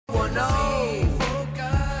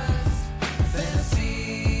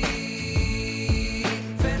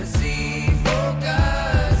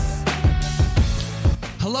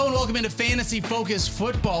into fantasy-focused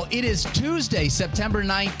football. It is Tuesday, September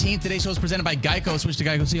 19th. Today's show is presented by Geico. Switch to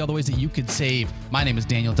Geico. See all the ways that you could save. My name is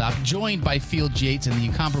Daniel Dopp, joined by Field Yates and the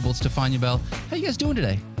incomparable Stefania Bell. How you guys doing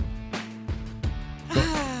today?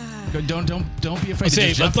 Don't be afraid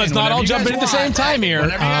to jump in. Let's not all jump in at the same time here.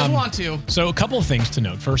 Whenever you guys want to. So a couple of things to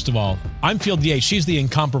note. First of all, I'm Field Yates. She's the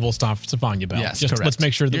incomparable Stefania Bell. Yes, correct. Let's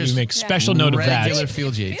make sure that we make special note of that. Regular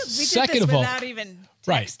Field Yates. Second of all, without even texting.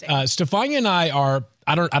 Right. Stefania and I are,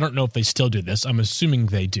 I don't know if they still do this. I'm assuming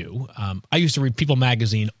they do. I used to read People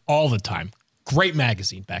magazine all the time. Great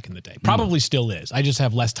magazine back in the day. Probably still is. I just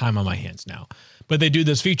have less time on my hands now. But they do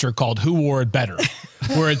this feature called Who Wore It Better,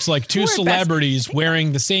 where it's like two celebrities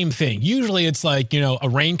wearing the same thing. Usually it's like, a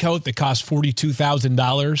raincoat that costs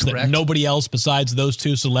 $42,000 that nobody else besides those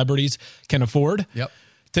two celebrities can afford. Yep.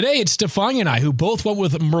 Today it's Stefania and I who both went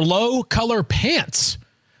with Merlot color pants.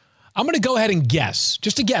 I'm going to go ahead and guess,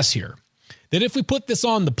 just a guess here, that if we put this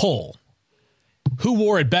on the poll, who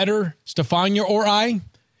wore it better, Stefania or I?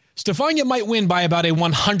 Stefania might win by about a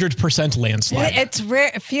 100% landslide. It's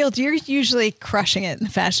rare. Field, you're usually crushing it in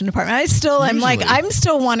the fashion department. I'm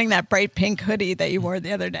still wanting that bright pink hoodie that you wore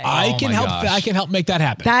the other day. I can help make that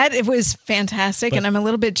happen. It was fantastic, and I'm a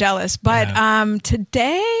little bit jealous. But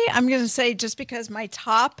today, I'm going to say, just because my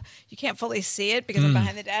top, you can't fully see it because I'm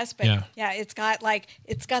behind the desk, but it's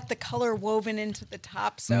got the color woven into the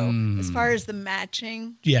top. So as far as the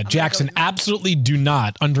matching, Jackson, absolutely do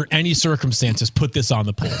not, under any circumstances, put this on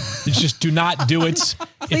the poll. It's just do not do it.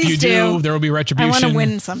 If you do, there will be retribution. I want to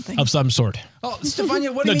win something of some sort. Oh,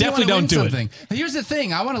 Stefania, what do you mean definitely you want to don't win do something? Here's the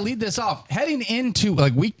thing. I want to lead this off. Heading into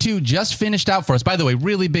week 2 just finished out for us. By the way,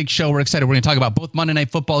 really big show. We're excited. We're going to talk about both Monday Night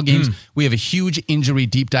Football games. We have a huge injury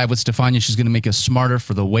deep dive with Stefania. She's going to make us smarter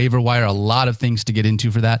for the waiver wire. A lot of things to get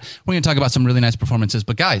into for that. We're going to talk about some really nice performances.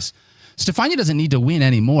 But guys, Stefania doesn't need to win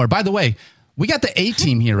anymore. By the way, we got the A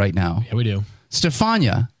team here right now. Yeah, we do.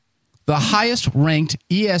 Stefania, the highest ranked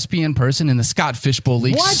ESPN person in the Scott Fishbowl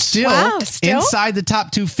League. What? Still Wow, still? inside the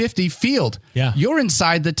top 250. Field. Yeah. You're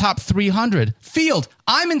inside the top 300. Field.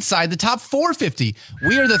 I'm inside the top 450.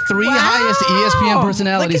 We are the three highest ESPN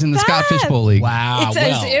personalities in the Scott Fishbowl League. Wow. It's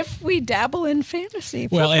as if we dabble in fantasy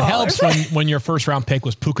football. Well, it helps when your first round pick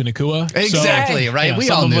was Puka Nacua. Exactly, right? We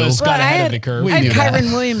all knew. Got ahead of the curve. I had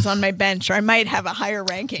Kyron Williams on my bench, or I might have a higher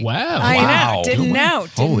ranking. Wow. I know. Didn't know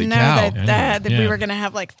Holy cow. that we were going to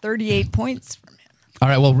have like 38 points from him. All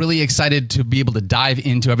right, well, really excited to be able to dive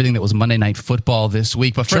into everything that was Monday Night Football this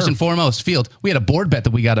week. But first and foremost, Field, we had a board bet that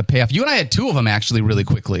we got to pay off. You and I had 2 of them, actually, really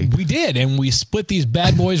quickly. We did, and we split these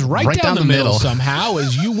bad boys right down the middle somehow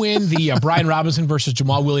as you win the Brian Robinson versus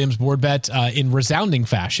Jamal Williams board bet in resounding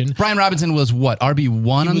fashion. Brian Robinson was what,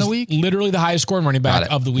 RB1 on the week? Literally the highest scoring running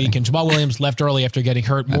back of the week, and Jamal Williams left early after getting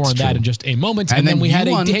hurt. More on that in just a moment. And then we had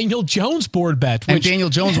a Daniel Jones board bet, which Daniel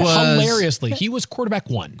Jones was hilariously, he was quarterback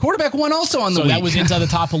 1. Quarterback 1 also on the week. So that was inside the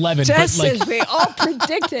top 11. Just as we all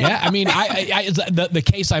predicted. Yeah, I mean, the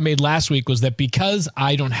case I made last week was that because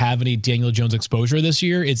I don't have any Daniel Jones exposure this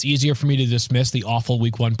year, it's easier for me to dismiss the awful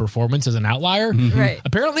week 1 performance as an outlier. Right.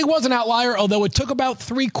 Apparently it was an outlier, although it took about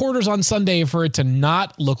 3 quarters on Sunday for it to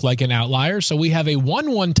not look like an outlier. So we have a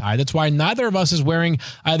 1-1 tie. That's why neither of us is wearing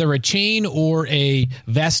either a chain or a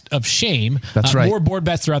vest of shame. That's right. More board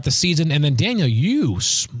bets throughout the season. And then, Daniel, you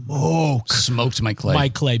smoked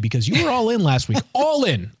Mike Clay. because you were all in last week. All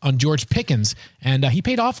in on George Pickens, and he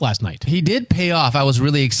paid off last night. He did pay off. I was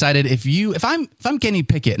really excited. If I'm Kenny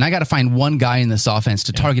Pickett and I got to find one guy in this offense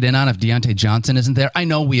to target in on if Deontay Johnson isn't there, I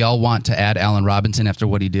know we all want to add Allen Robinson after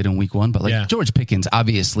what he did in week 1, but George Pickens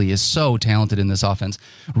obviously is so talented in this offense.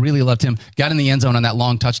 Really loved him. Got in the end zone on that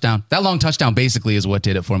long touchdown. That long touchdown basically is what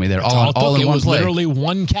did it for me there. All in one play. Literally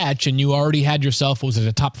one catch, and you already had yourself, was it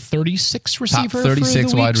a top 36 receiver? Top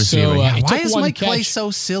 36 wide receiver. So, why is Mike Clay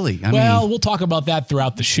so silly? I mean, we'll talk about that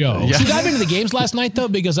throughout the show. Yeah. Should we dive into the games last night, though?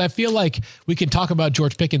 Because I feel like we can talk about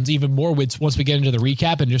George Pickens even more once we get into the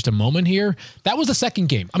recap in just a moment here. That was the second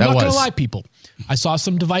game. I'm not going to lie, people. I saw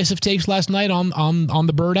some divisive takes last night on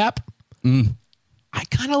the Bird app. I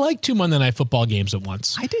kind of like 2 Monday Night Football games at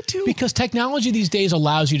once. I did too. Because technology these days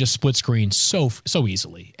allows you to split screen so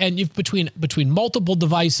easily. And you've between multiple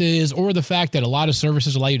devices or the fact that a lot of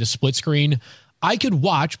services allow you to split screen, I could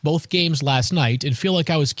watch both games last night and feel like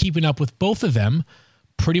I was keeping up with both of them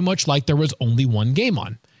pretty much like there was only one game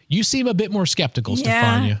on. You seem a bit more skeptical,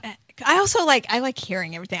 Stefania. I also like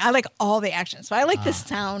hearing everything. I like all the action. So I like the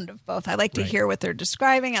sound of both. I like to hear what they're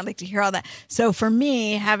describing. I like to hear all that. So for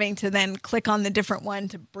me, having to then click on the different one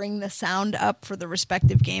to bring the sound up for the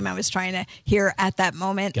respective game I was trying to hear at that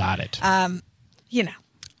moment. Got it. You know.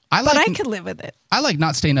 but I could live with it. I like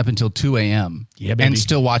not staying up until 2 a.m. baby. And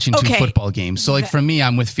still watching two football games. So, like, for me,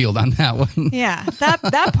 I'm with Field on that one. Yeah,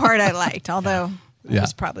 that part I liked, although I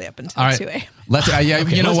was probably up until 2 a.m. Let's,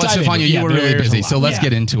 you know what, Stefania, you were really busy, so let's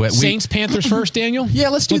get into it. Saints Panthers first, Daniel? Yeah,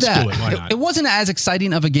 let's do that. Do it. Why not? It wasn't as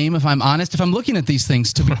exciting of a game, if I'm honest. If I'm looking at these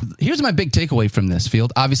things, here's my big takeaway from this,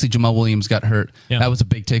 Field. Obviously, Jamal Williams got hurt. Yeah. That was a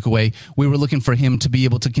big takeaway. We were looking for him to be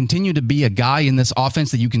able to continue to be a guy in this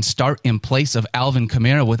offense that you can start in place of Alvin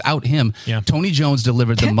Kamara. Without him, Tony Jones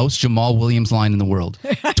delivered the most Jamal Williams line in the world.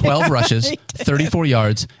 12 rushes, 34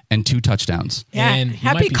 yards, and 2 touchdowns. Yeah, and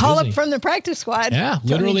happy call up from the practice squad. Yeah,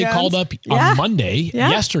 literally called up on Monday,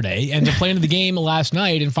 yesterday, and to play into the game last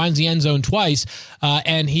night and finds the end zone twice.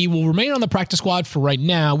 And he will remain on the practice squad for right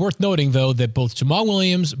now. Worth noting, though, that both Jamal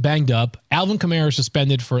Williams banged up, Alvin Kamara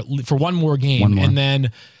suspended for one more game, and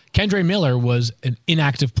then Kendre Miller was an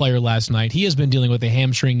inactive player last night. He has been dealing with a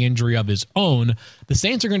hamstring injury of his own. The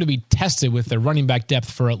Saints are going to be tested with their running back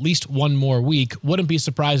depth for at least one more week. Wouldn't be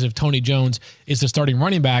surprised if Tony Jones is the starting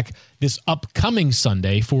running back this upcoming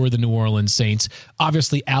Sunday for the New Orleans Saints.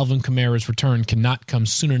 Obviously, Alvin Kamara's return cannot come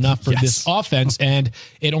soon enough for this offense, and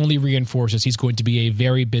it only reinforces he's going to be a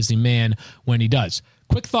very busy man when he does.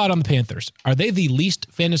 Quick thought on the Panthers. Are they the least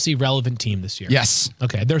fantasy relevant team this year? Yes.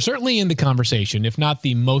 Okay. They're certainly in the conversation, if not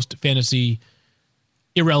the most fantasy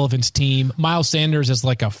irrelevant team. Miles Sanders is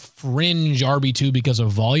like a fringe RB2 because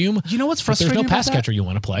of volume. You know what's frustrating? There's no pass catcher you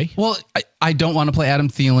want to play. Well, I don't want to play Adam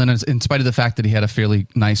Thielen in spite of the fact that he had a fairly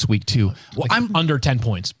nice week too. Well, I'm under 10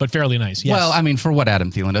 points, but fairly nice. Yes. Well, I mean, for what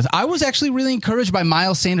Adam Thielen does. I was actually really encouraged by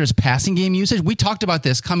Miles Sanders' passing game usage. We talked about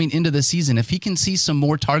this coming into the season. If he can see some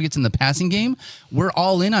more targets in the passing game, we're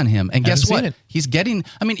all in on him. And guess what? He's getting,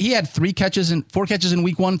 I mean, he had 4 catches in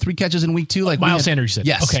week 1, 3 catches in week 2. Like Miles Sanders, you said.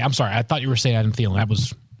 Yes. Okay, I'm sorry. I thought you were saying Adam Thielen. That was...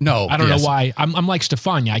 No, I don't know why. I'm like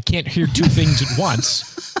Stefania. I can't hear two things at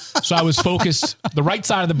once. So I was focused. The right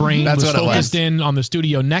side of the brain was focused in on the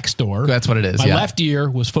studio next door. That's what it is. My left ear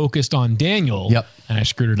was focused on Daniel. Yep. And I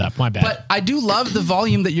screwed it up. My bad. But I do love the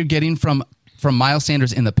volume that you're getting from Miles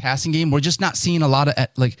Sanders in the passing game. We're just not seeing a lot of,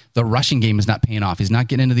 like, the rushing game is not paying off. He's not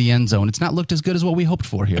getting into the end zone. It's not looked as good as what we hoped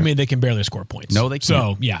for here. I mean, they can barely score points. No, they can't.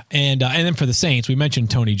 So, yeah. And then for the Saints, we mentioned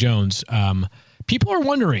Tony Jones. People are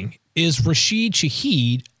wondering, is Rashid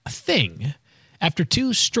Shaheed a thing after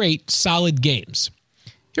 2 straight solid games?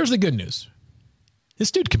 Here's the good news. This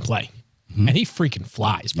dude can play. And he freaking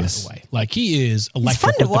flies, by the way. Like, he is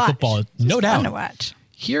electric with the football. No doubt. Fun to watch.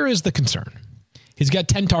 Here is the concern. He's got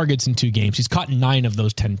 10 targets in 2 games. He's caught 9 of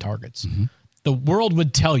those 10 targets. The world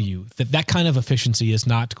would tell you that kind of efficiency is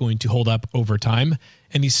not going to hold up over time.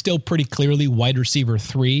 And he's still pretty clearly wide receiver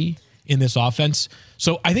 3 in this offense.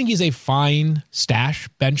 So I think he's a fine stash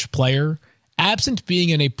bench player. Absent being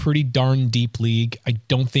in a pretty darn deep league, I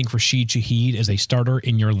don't think Rashid Shaheed is a starter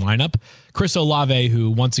in your lineup. Chris Olave,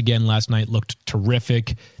 who once again last night looked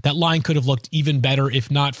terrific. That line could have looked even better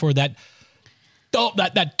if not for that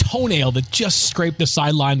toenail that just scraped the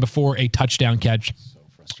sideline before a touchdown catch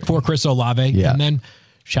for Chris Olave. Yeah. And then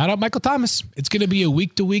shout out Michael Thomas. It's going to be a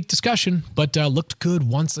week-to-week discussion, but looked good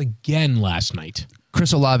once again last night.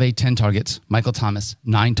 Chris Olave, 10 targets. Michael Thomas,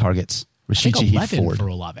 9 targets. Rashid Shaheed, 4 for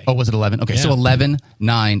Olave. Oh, was it 11? Okay, so 11,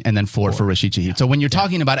 9, and then 4 for Rashid Shaheed. So when you're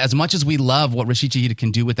talking about, as much as we love what Rashid Shaheed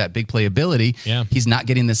can do with that big playability, he's not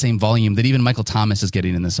getting the same volume that even Michael Thomas is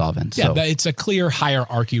getting in this offense. Yeah, it's a clear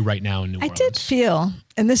hierarchy right now in New Orleans. I did feel,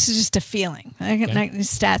 and this is just a feeling, I got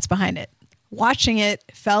stats behind it. Watching it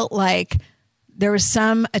felt like there was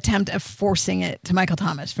some attempt of forcing it to Michael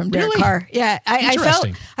Thomas from Derek Carr. Yeah,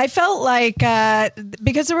 I felt like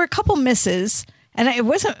because there were a couple misses. And it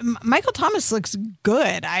wasn't, Michael Thomas looks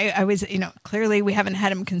good. I was, clearly we haven't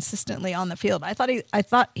had him consistently on the field. I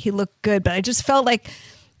thought he looked good, but I just felt like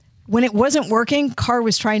when it wasn't working, Carr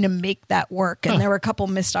was trying to make that work, and there were a couple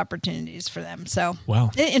missed opportunities for them. So,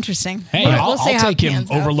 interesting. Hey, I'll take him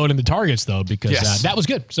overloading the targets, though, because that was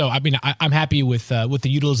good. So, I mean, I'm happy with the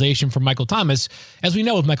utilization from Michael Thomas. As we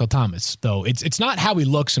know with Michael Thomas, though, it's not how he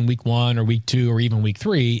looks in week 1 or week 2 or even week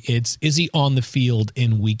 3. It's, is he on the field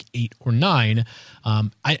in week 8 or 9?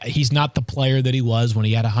 He's not the player that he was when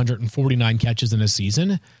he had 149 catches in a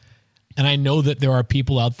season. And I know that there are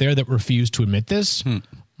people out there that refuse to admit this.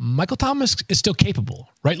 Michael Thomas is still capable,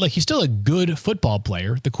 right? Like, he's still a good football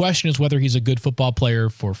player. The question is whether he's a good football player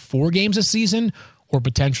for 4 games a season or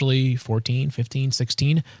potentially 14, 15,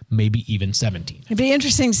 16, maybe even 17. It'd be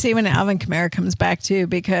interesting to see when Alvin Kamara comes back, too,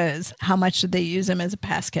 because how much did they use him as a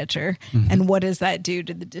pass catcher, and what does that do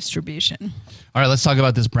to the distribution? All right, let's talk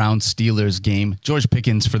about this Browns-Steelers game. George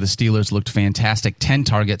Pickens for the Steelers looked fantastic. 10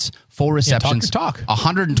 targets, 4 receptions,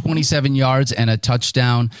 127 yards, and a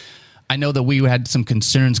touchdown. I know that we had some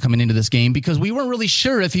concerns coming into this game because we weren't really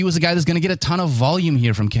sure if he was a guy that's going to get a ton of volume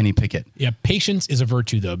here from Kenny Pickett. Yeah, patience is a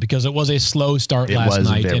virtue, though, because it was a slow start last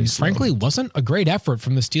night. And frankly, wasn't a great effort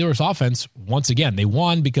from the Steelers offense. Once again, they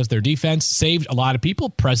won because their defense saved a lot of people,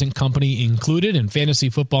 present company included, in fantasy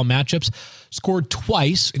football matchups. Scored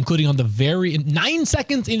twice, including on the 9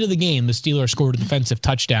 seconds into the game, the Steelers scored a defensive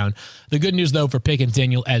touchdown. The good news, though, for Pickens,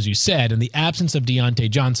 Daniel, as you said, in the absence of Deontay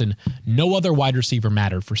Johnson, no other wide receiver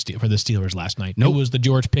mattered for the Steelers last night. Nope. It was the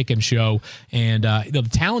George Pickens show, and the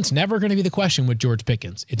talent's never going to be the question with George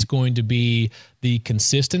Pickens. It's going to be the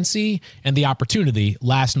consistency and the opportunity.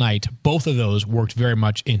 Last night, both of those worked very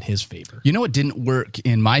much in his favor. You know what didn't work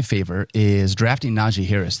in my favor is drafting Najee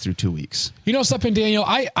Harris through 2 weeks. You know something, Daniel?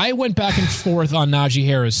 I went back and forth on Najee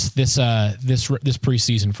Harris this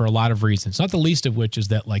preseason for a lot of reasons, not the least of which is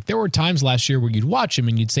that like there were times last year where you'd watch him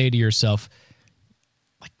and you'd say to yourself,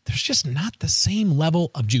 like, there's just not the same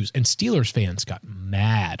level of juice. And Steelers fans got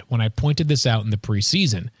mad when I pointed this out in the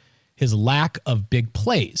preseason, his lack of big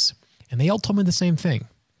plays. And they all told me the same thing.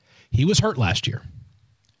 He was hurt last year.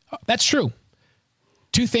 That's true.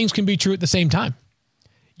 Two things can be true at the same time.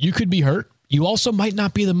 You could be hurt. You also might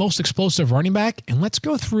not be the most explosive running back. And let's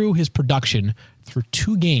go through his production through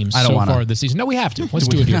 2 games so far this season. No, we have to. Let's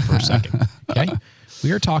do it here for a second. Okay.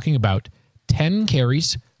 We are talking about 10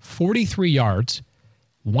 carries, 43 yards,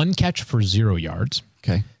 1 catch for 0 yards.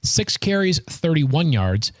 Okay. 6 carries, 31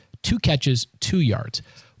 yards, 2 catches, 2 yards.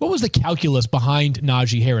 What was the calculus behind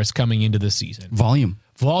Najee Harris coming into the season?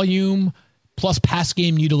 Volume plus pass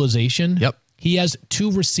game utilization. Yep. He has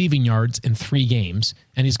 2 receiving yards in 3 games,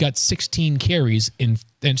 and he's got 16 carries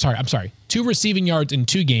 2 receiving yards in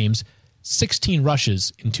 2 games, 16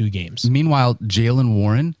 rushes in 2 games. Meanwhile, Jalen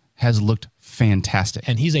Warren has looked fantastic.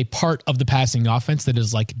 And he's a part of the passing offense that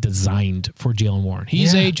is like designed for Jalen Warren.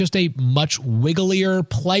 He's just a much wigglier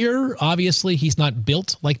player. Obviously, he's not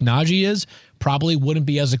built like Najee is. Probably wouldn't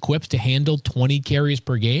be as equipped to handle 20 carries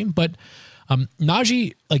per game. But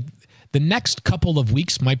Najee, like the next couple of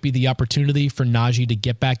weeks might be the opportunity for Najee to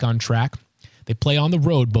get back on track. They play on the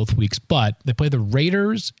road both weeks, but they play the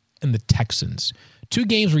Raiders and the Texans. 2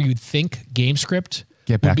 games where you'd think game script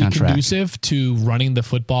would be conducive to running the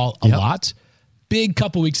football a lot. Big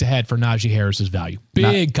couple weeks ahead for Najee Harris's value.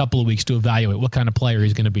 Big couple of weeks to evaluate what kind of player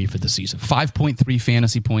he's going to be for the season. 5.3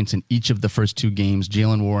 fantasy points in each of the first 2 games.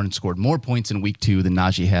 Jalen Warren scored more points in week 2 than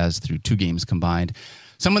Najee has through 2 games combined.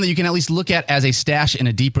 Someone that you can at least look at as a stash in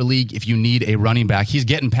a deeper league if you need a running back. He's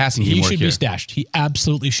getting passing game work here. He should be stashed. He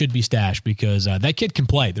absolutely should be stashed because that kid can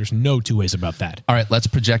play. There's no 2 ways about that. All right, let's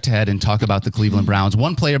project ahead and talk about the Cleveland Browns.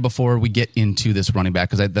 One player before we get into this running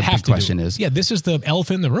back, because the big question is... Yeah, this is the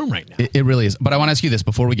elephant in the room right now. It really is. But I want to ask you this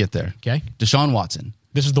before we get there. Okay. Deshaun Watson.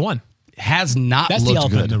 This is the one. Has not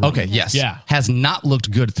looked good. Okay, yes. Yeah. Has not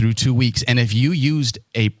looked good through 2 weeks. And if you used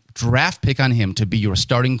a draft pick on him to be your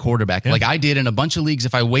starting quarterback, like I did in a bunch of leagues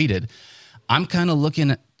if I waited, I'm kind of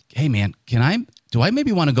looking at, hey, man, do I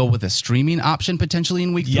maybe want to go with a streaming option potentially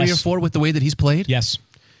in week 3 or 4 with the way that he's played? Yes.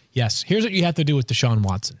 Here's what you have to do with Deshaun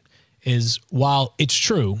Watson is while it's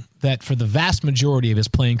true that for the vast majority of his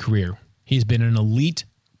playing career, he's been an elite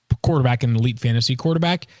quarterback and an elite fantasy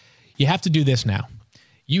quarterback, you have to do this now.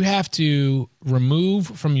 You have to remove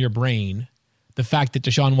from your brain the fact that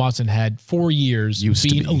Deshaun Watson had 4 years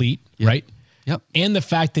being elite, right? Yep. And the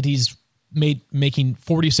fact that he's making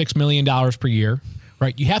 $46 million per year,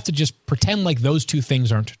 right? You have to just pretend like those 2 things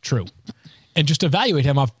aren't true and just evaluate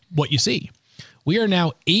him off what you see. We are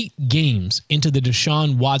now 8 games into the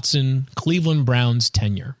Deshaun Watson Cleveland Browns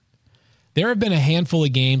tenure. There have been a handful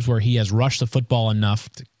of games where he has rushed the football enough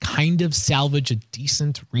to kind of salvage a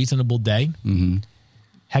decent, reasonable day. Mm-hmm.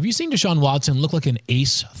 Have you seen Deshaun Watson look like an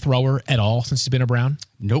ace thrower at all since he's been a Brown?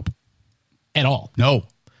 Nope. At all? No.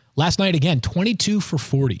 Last night, again, 22 for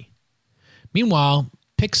 40. Meanwhile,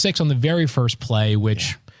 pick 6 on the very first play,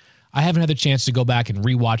 which I haven't had the chance to go back and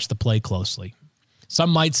rewatch the play closely.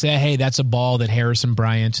 Some might say, hey, that's a ball that Harrison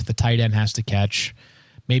Bryant, the tight end, has to catch.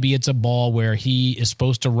 Maybe it's a ball where he is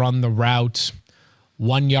supposed to run the route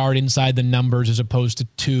 1 yard inside the numbers as opposed to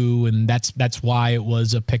 2, and that's why it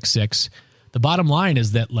was a pick 6. The bottom line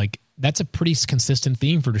is that, like, that's a pretty consistent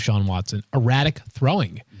theme for Deshaun Watson. Erratic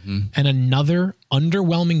throwing. Mm-hmm. And another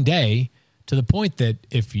underwhelming day to the point that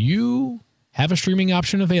if you have a streaming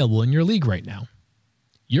option available in your league right now,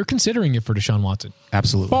 you're considering it for Deshaun Watson.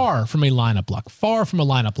 Absolutely. Far from a lineup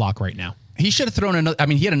lock right now. He should have thrown another. I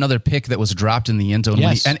mean, he had another pick that was dropped in the end zone.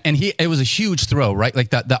 Yes. It was a huge throw, right? Like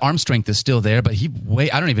the arm strength is still there, but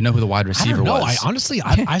I don't even know who the wide receiver was.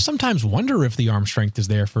 I sometimes wonder if the arm strength is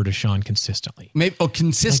there for Deshaun consistently. Maybe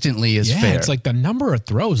consistently is fair. It's like the number of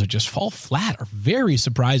throws that just fall flat are very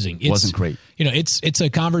surprising. It wasn't great. It's a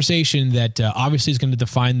conversation that obviously is going to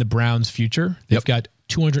define the Browns' future. They've got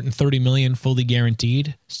 $230 million fully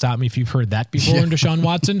guaranteed. Stop me if you've heard that before in Deshaun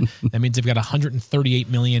Watson. That means they've got $138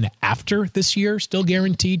 million after this year still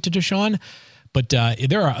guaranteed to Deshaun. But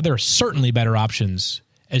there are certainly better options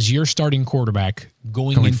as your starting quarterback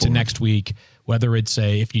going into forward. Next week. Whether it's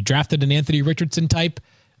if you drafted an Anthony Richardson type,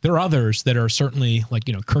 there are others that are certainly like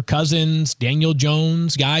Kirk Cousins, Daniel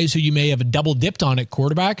Jones, guys who you may have double dipped on at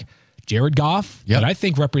quarterback. Jared Goff, that I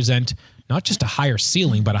think represent not just a higher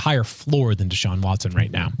ceiling, but a higher floor than Deshaun Watson right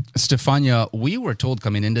now. Stefania, we were told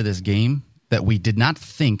coming into this game that we did not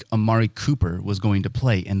think Amari Cooper was going to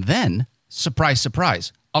play. And then, surprise,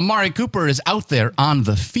 surprise, Amari Cooper is out there on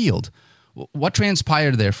the field. What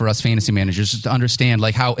transpired there for us fantasy managers just to understand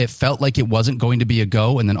like how it felt like it wasn't going to be a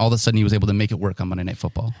go, and then all of a sudden he was able to make it work on Monday Night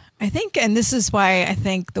Football? I think, and this is why I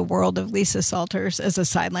think the world of Lisa Salters as a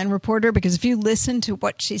sideline reporter, because if you listen to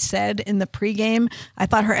what she said in the pregame, I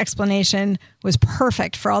thought her explanation was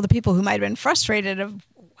perfect for all the people who might have been frustrated of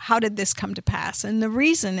how did this come to pass. And the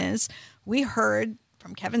reason is we heard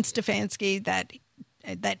from Kevin Stefanski that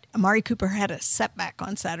Amari Cooper had a setback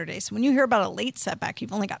on Saturday. So when you hear about a late setback,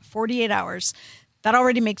 you've only got 48 hours. That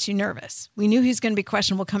already makes you nervous. We knew he was going to be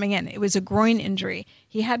questionable coming in. It was a groin injury.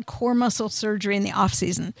 He had core muscle surgery in the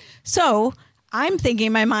offseason. So I'm thinking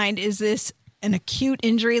in my mind, is this an acute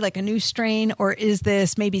injury, like a new strain, or is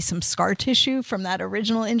this maybe some scar tissue from that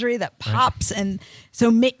original injury that pops? Right. And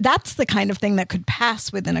so that's the kind of thing that could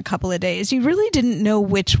pass within a couple of days. You really didn't know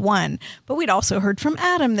which one, but we'd also heard from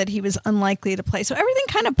Adam that he was unlikely to play. So everything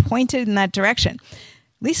kind of pointed in that direction.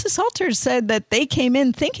 Lisa Salters said that they came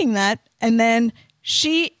in thinking that, and then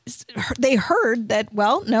they heard that,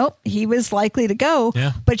 well, no, he was likely to go.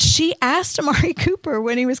 Yeah. But she asked Amari Cooper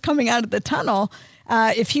when he was coming out of the tunnel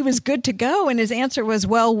if he was good to go, and his answer was,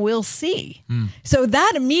 well, we'll see. So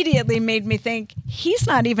that immediately made me think he's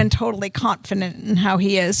not even totally confident in how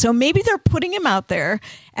he is. So maybe they're putting him out there,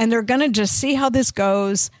 and they're going to just see how this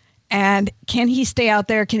goes. And can he stay out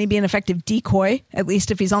there? Can he be an effective decoy? At least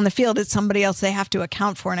if he's on the field, it's somebody else they have to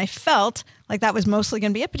account for. And I felt like that was mostly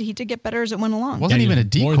going to be it, but he did get better as it went along. Wasn't even a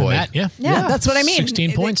decoy. More than that, yeah, that's what I mean.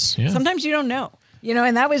 16 points. Yeah. Sometimes you don't know.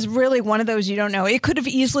 And that was really one of those you don't know. It could have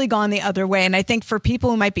easily gone the other way. And I think for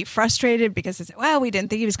people who might be frustrated because they say, well, we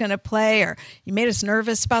didn't think he was going to play, or you made us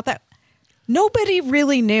nervous about that. Nobody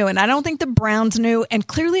really knew. And I don't think the Browns knew. And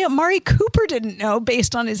clearly Amari Cooper didn't know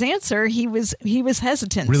based on his answer. He was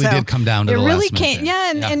hesitant. Really did come down to the last minute.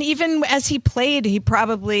 Yeah. And even as he played, he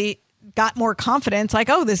probably got more confidence, like,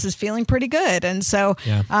 oh, this is feeling pretty good. And so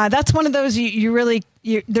that's one of those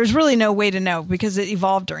there's really no way to know because it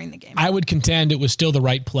evolved during the game. I would contend it was still the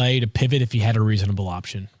right play to pivot if you had a reasonable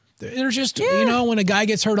option. There's just, when a guy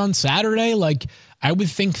gets hurt on Saturday, like I would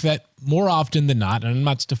think that more often than not, and I'm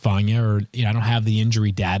not Stefania, or I don't have the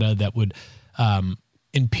injury data that would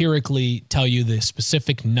empirically tell you the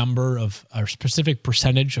specific number of or specific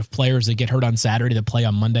percentage of players that get hurt on Saturday that play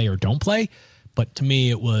on Monday or don't play. But to me,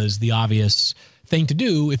 it was the obvious thing to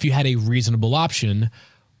do if you had a reasonable option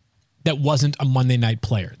that wasn't a Monday night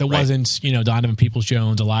player, that wasn't, Donovan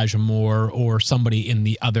Peoples-Jones, Elijah Moore, or somebody in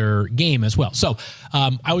the other game as well. So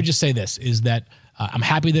I would just say this, is that I'm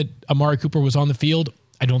happy that Amari Cooper was on the field.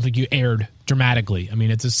 I don't think you erred dramatically. I mean,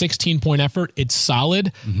 it's a 16-point effort. It's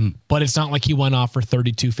solid, but it's not like he went off for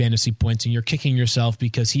 32 fantasy points and you're kicking yourself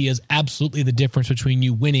because he is absolutely the difference between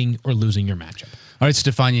you winning or losing your matchup. All right,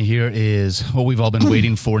 Stefania, here is what we've all been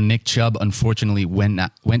waiting for. Nick Chubb, unfortunately, went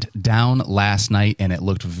down last night, and it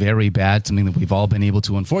looked very bad, something that we've all been able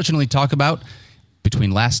to, unfortunately, talk about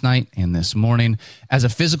between last night and this morning. As a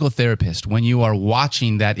physical therapist, when you are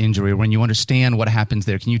watching that injury, when you understand what happens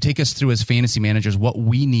there, can you take us through as fantasy managers what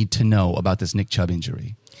we need to know about this Nick Chubb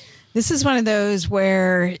injury? This is one of those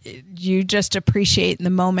where you just appreciate in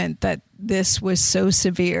the moment that this was so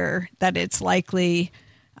severe that it's likely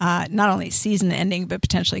not only season ending, but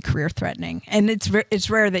potentially career threatening. And it's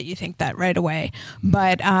rare that you think that right away.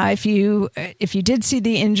 But if you did see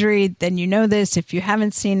the injury, then you know this. If you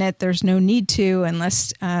haven't seen it, there's no need to,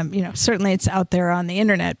 unless, certainly it's out there on the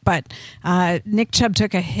internet. But Nick Chubb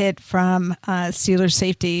took a hit from Steelers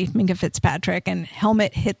safety Minkah Fitzpatrick, and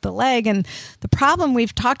helmet hit the leg. And the problem,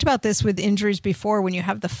 we've talked about this with injuries before, when you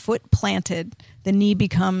have the foot planted, the knee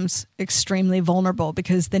becomes extremely vulnerable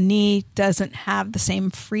because the knee doesn't have the same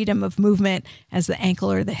freedom of movement as the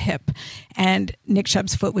ankle or the hip. And Nick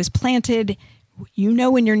Chubb's foot was planted. You know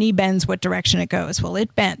when your knee bends, what direction it goes. Well,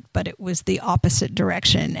 it bent, but it was the opposite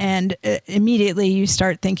direction. And immediately you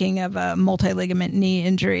start thinking of a multi-ligament knee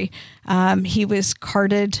injury. He was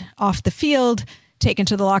carted off the field, taken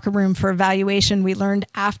to the locker room for evaluation. We learned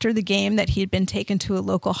after the game that he had been taken to a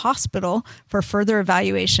local hospital for further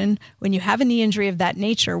evaluation. When you have a knee injury of that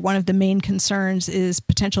nature, one of the main concerns is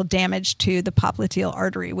potential damage to the popliteal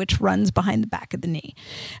artery, which runs behind the back of the knee.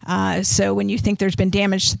 So when you think there's been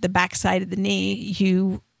damage to the backside of the knee,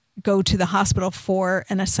 you go to the hospital for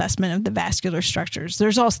an assessment of the vascular structures.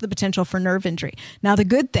 There's also the potential for nerve injury. Now, the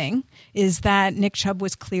good thing is that Nick Chubb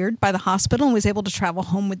was cleared by the hospital and was able to travel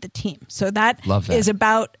home with the team. So that is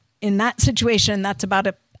about, in that situation, that's about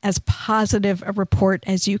as positive a report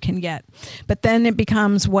as you can get. But then it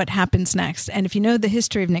becomes what happens next. And if you know the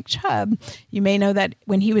history of Nick Chubb, you may know that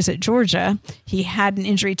when he was at Georgia, he had an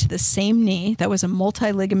injury to the same knee that was a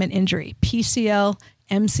multi-ligament injury, PCL,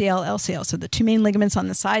 MCL, LCL. So the two main ligaments on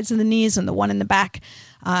the sides of the knees and the one in the back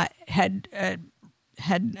had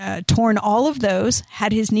torn all of those,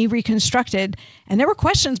 had his knee reconstructed, and there were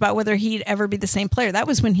questions about whether he'd ever be the same player. That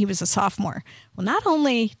was when he was a sophomore. Well, not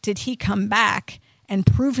only did he come back and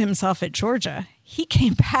prove himself at Georgia, he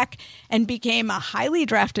came back and became a highly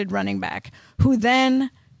drafted running back who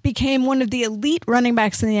then became one of the elite running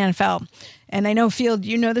backs in the NFL. And I know, Field,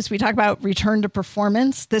 you know this, we talk about return to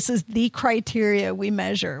performance. This is the criteria we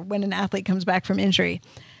measure when an athlete comes back from injury.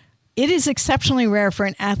 It is exceptionally rare for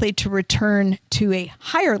an athlete to return to a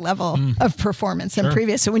higher level of performance than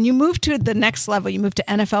previous. So when you move to the next level, you move to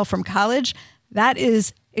NFL from college, that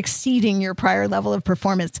is exceeding your prior level of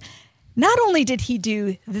performance. Not only did he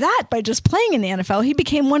do that by just playing in the NFL, he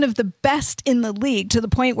became one of the best in the league, to the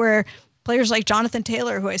point where players like Jonathan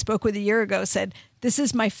Taylor, who I spoke with a year ago, said, "This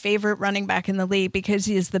is my favorite running back in the league because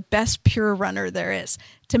he is the best pure runner there is."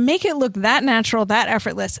 To make it look that natural, that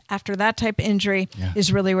effortless after that type of injury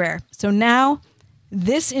is really rare. So now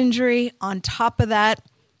this injury on top of that,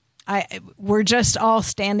 we're just all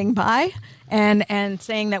standing by and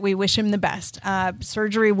saying that we wish him the best.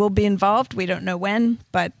 Surgery will be involved. We don't know when,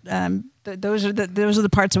 but those are the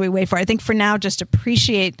parts that we wait for. I think for now, just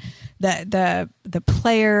appreciate the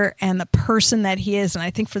player and the person that he is. And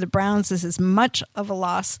I think for the Browns, this is much of a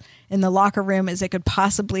loss in the locker room as it could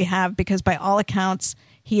possibly have, because by all accounts,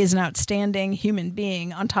 he is an outstanding human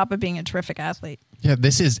being on top of being a terrific athlete. Yeah,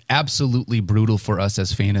 this is absolutely brutal for us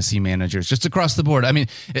as fantasy managers, just across the board. I mean,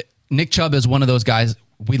 Nick Chubb is one of those guys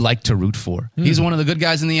we like to root for. He's one of the good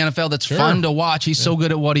guys in the NFL that's fun to watch. He's so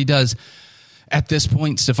good at what he does. At this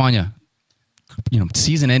point, Stefania,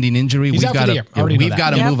 season-ending injury. We've got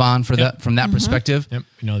to move on from that perspective. Yep,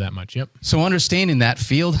 we know that much. Yep. So understanding that,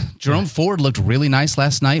 Field, Jerome Ford looked really nice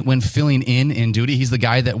last night when filling in duty. He's the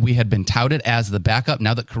guy that we had been touted as the backup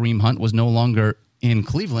now that Kareem Hunt was no longer in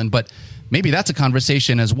Cleveland, but maybe that's a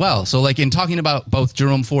conversation as well. So, like, in talking about both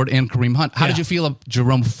Jerome Ford and Kareem Hunt, how did you feel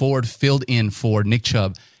Jerome Ford filled in for Nick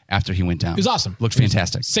Chubb after he went down? He was awesome. Looked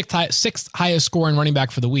fantastic. Sixth highest scoring running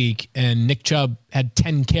back for the week, and Nick Chubb had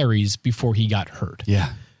 10 carries before he got hurt.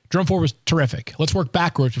 Yeah. Jerome Ford was terrific. Let's work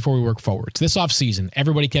backwards before we work forwards. This offseason,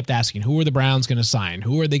 everybody kept asking, who are the Browns going to sign?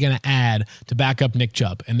 Who are they going to add to back up Nick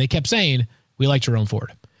Chubb? And they kept saying, we like Jerome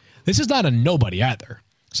Ford. This is not a nobody either.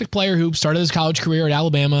 He's a player who started his college career at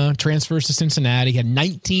Alabama, transfers to Cincinnati, had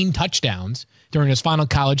 19 touchdowns during his final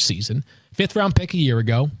college season, 5th-round pick a year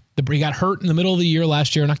ago. He got hurt in the middle of the year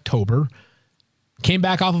last year in October, came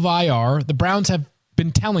back off of IR. The Browns have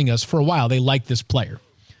been telling us for a while they like this player.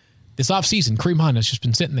 This offseason, Kareem Hunt has just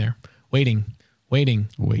been sitting there waiting. And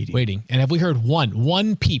have we heard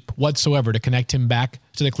one peep whatsoever to connect him back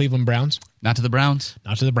to the Cleveland Browns? Not to the Browns.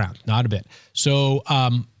 Not a bit. So,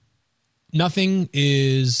 nothing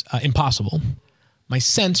is impossible. My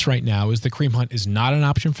sense right now is that Kareem Hunt is not an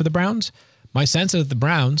option for the Browns. My sense is that the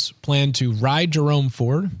Browns plan to ride Jerome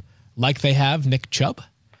Ford like they have Nick Chubb.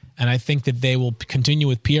 And I think that they will continue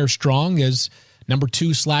with Pierre Strong as number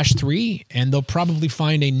 2/3, and they'll probably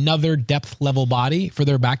find another depth level body for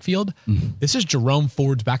their backfield. This is Jerome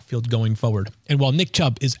Ford's backfield going forward. And while Nick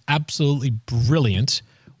Chubb is absolutely brilliant,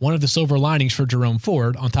 one of the silver linings for Jerome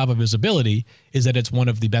Ford, on top of his ability, is that it's one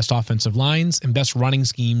of the best offensive lines and best running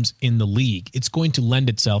schemes in the league. It's going to lend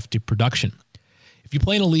itself to production. If you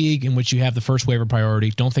play in a league in which you have the first waiver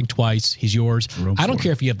priority, don't think twice. He's yours. I don't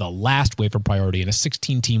care if you have the last waiver priority in a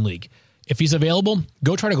 16-team league. If he's available,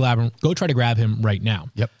 go try to grab him right now.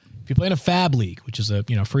 Yep. If you play in a fab league, which is a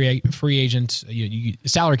free agent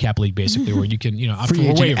salary cap league basically, where you can free for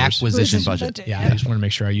agent waivers. acquisition budget. Yeah, I just want to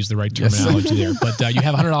make sure I use the right terminology there. But you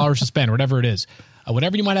have $100 to spend, whatever it is,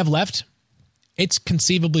 whatever you might have left, it's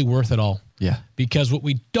conceivably worth it all. Yeah. Because what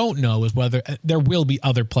we don't know is whether there will be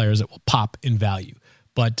other players that will pop in value.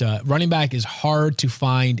 But running back is hard to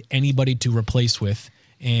find anybody to replace with.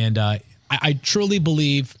 And I truly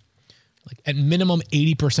believe at minimum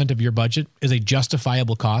 80% of your budget is a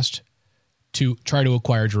justifiable cost to try to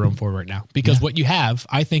acquire Jerome Ford right now. Because what you have,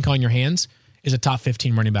 I think, on your hands is a top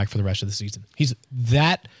 15 running back for the rest of the season. He's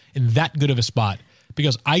that good of a spot.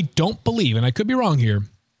 Because I don't believe, and I could be wrong here,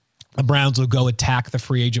 the Browns will go attack the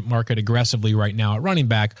free agent market aggressively right now at running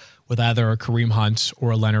back with either a Kareem Hunt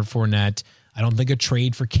or a Leonard Fournette. I don't think a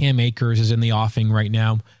trade for Cam Akers is in the offing right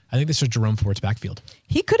now. I think this is Jerome Ford's backfield.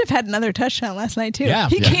 He could have had another touchdown last night, too. Yeah,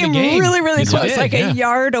 he came really, really close, a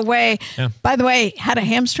yard away. Yeah. By the way, had a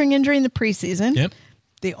hamstring injury in the preseason. Yep.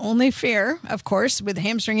 The only fear, of course, with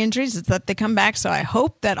hamstring injuries is that they come back. So I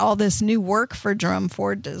hope that all this new work for Jerome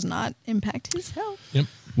Ford does not impact his health. Yep.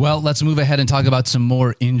 Well, let's move ahead and talk about some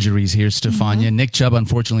more injuries here, Stefania. Nick Chubb,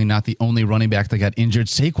 unfortunately, not the only running back that got injured.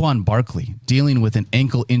 Saquon Barkley dealing with an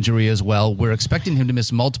ankle injury as well. We're expecting him to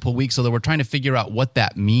miss multiple weeks, so that we're trying to figure out what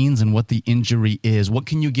that means and what the injury is. What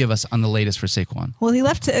can you give us on the latest for Saquon? Well, he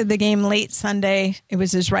left the game late Sunday. It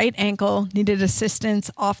was his right ankle, needed assistance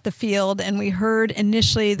off the field, and we heard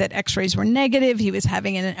initially that x-rays were negative. He was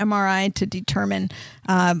having an MRI to determine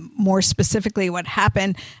more specifically what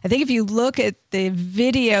happened. I think if you look at the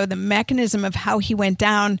video, the mechanism of how he went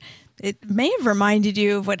down, it may have reminded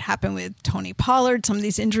you of what happened with Tony Pollard. Some of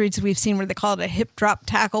these injuries we've seen where they call it a hip drop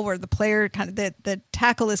tackle, where the player the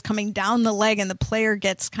tackle is coming down the leg and the player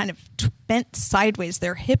gets kind of bent sideways.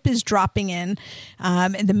 Their hip is dropping in,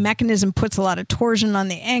 and the mechanism puts a lot of torsion on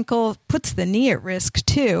the ankle, puts the knee at risk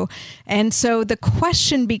too. And so the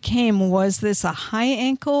question became, was this a high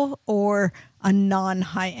ankle or a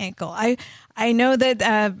non-high ankle? I know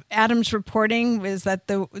that Adam's reporting was that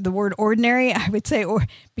the word ordinary, I would say, or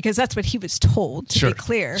because that's what he was told, to be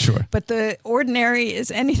clear. Sure. But the ordinary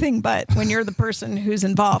is anything but when you're the person who's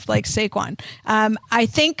involved, like Saquon. I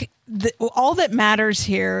think all that matters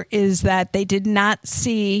here is that they did not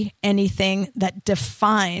see anything that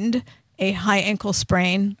defined a high ankle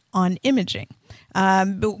sprain on imaging.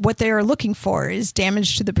 But what they are looking for is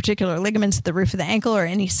damage to the particular ligaments at the roof of the ankle or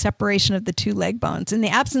any separation of the two leg bones. In the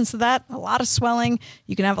absence of that, a lot of swelling.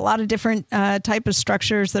 You can have a lot of different type of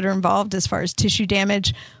structures that are involved as far as tissue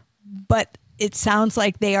damage. But it sounds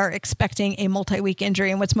like they are expecting a multi-week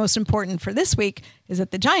injury. And what's most important for this week is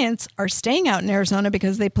that the Giants are staying out in Arizona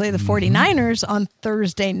because they play the 49ers on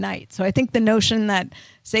Thursday night. So I think the notion that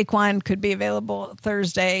Saquon could be available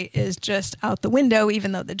Thursday is just out the window,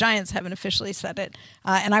 even though the Giants haven't officially said it.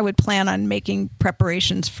 And I would plan on making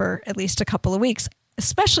preparations for at least a couple of weeks,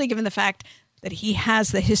 especially given the fact that he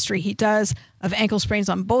has the history he does of ankle sprains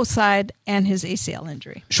on both sides and his ACL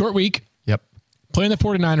injury. Short week. Yep. Playing the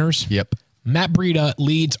 49ers. Yep. Matt Breida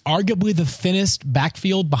leads arguably the thinnest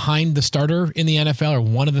backfield behind the starter in the NFL, or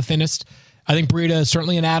one of the thinnest. I think Breida is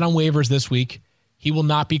certainly an add on waivers this week. He will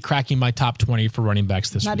not be cracking my top 20 for running backs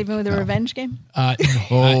this week. Not even with a revenge game?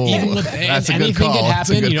 Even with that's a good anything call. could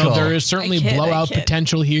happen. There is certainly blowout kid.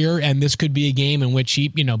 potential here, and this could be a game in which he,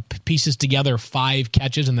 pieces together 5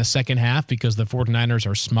 catches in the second half because the 49ers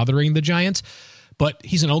are smothering the Giants. But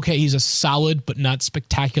he's a solid but not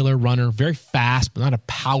spectacular runner, very fast but not a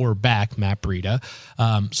power back, Matt Breida.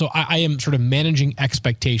 So I am sort of managing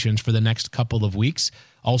expectations for the next couple of weeks.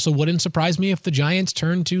 Also, wouldn't surprise me if the Giants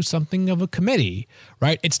turn to something of a committee,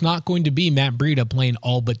 right? It's not going to be Matt Breida playing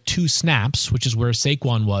all but 2 snaps, which is where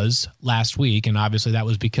Saquon was last week, and obviously that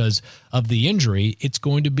was because of the injury. It's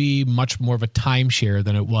going to be much more of a timeshare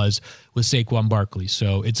than it was with Saquon Barkley.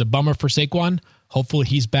 So it's a bummer for Saquon. Hopefully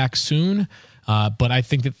he's back soon. But I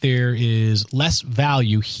think that there is less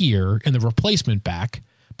value here in the replacement back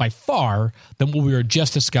by far than what we were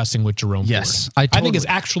just discussing with Jerome Yes, Ford. I think it's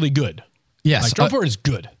actually good. Yes. Jerome Ford is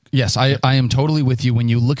good. Yes, I am totally with you. When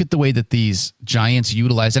you look at the way that these Giants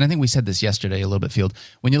utilize, and I think we said this yesterday a little bit, Field,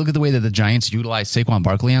 when you look at the way that the Giants utilized Saquon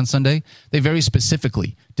Barkley on Sunday, they very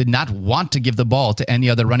specifically did not want to give the ball to any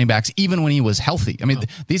other running backs, even when he was healthy. I mean,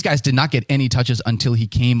 these guys did not get any touches until he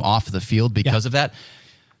came off the field because of that.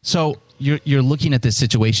 So you're looking at this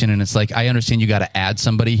situation, and it's like, I understand you got to add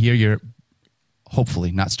somebody here. You're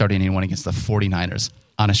hopefully not starting anyone against the 49ers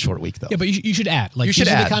on a short week, though. Yeah, but you should add. These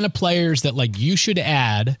are the kind of players that you should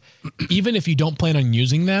add, even if you don't plan on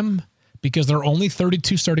using them, because there are only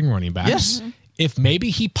 32 starting running backs. Yes. If maybe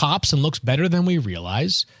he pops and looks better than we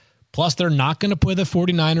realize, Plus, they're not going to play the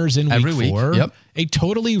 49ers in Every week 4. week. Yep. A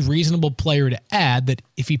totally reasonable player to add that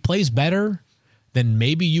if he plays better, then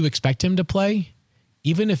maybe you expect him to play.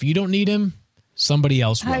 Even if you don't need him, somebody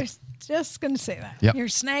else will. I was just going to say that. Yep. You're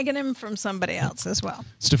snagging him from somebody else as well.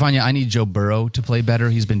 Stefania, I need Joe Burrow to play better.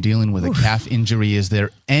 He's been dealing with a calf injury. Is there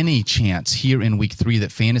any chance here in week 3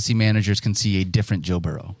 that fantasy managers can see a different Joe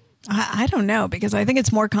Burrow? I don't know, because I think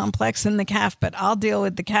it's more complex than the calf, but I'll deal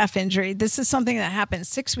with the calf injury. This is something that happened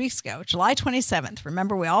 6 weeks ago, July 27th.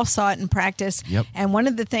 Remember, we all saw it in practice. Yep. And one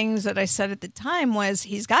of the things that I said at the time was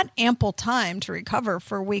he's got ample time to recover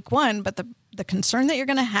for week 1, but the concern that you're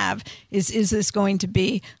going to have is this going to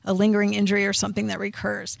be a lingering injury or something that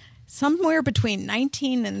recurs? Somewhere between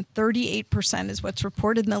 19 and 38% is what's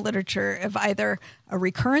reported in the literature of either a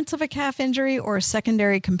recurrence of a calf injury or a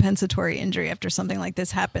secondary compensatory injury after something like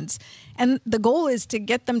this happens. And the goal is to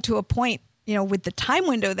get them to a point, with the time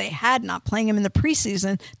window they had not playing him in the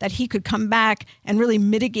preseason, that he could come back and really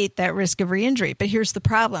mitigate that risk of re-injury. But here's the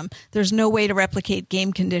problem. There's no way to replicate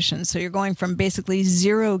game conditions. So you're going from basically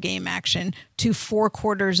 0 game action to 4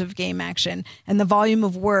 quarters of game action. And the volume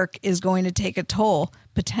of work is going to take a toll,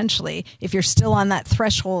 potentially, if you're still on that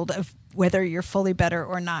threshold of whether you're fully better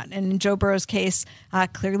or not. And in Joe Burrow's case,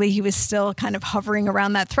 clearly he was still kind of hovering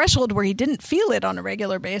around that threshold where he didn't feel it on a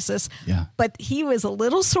regular basis. Yeah. But he was a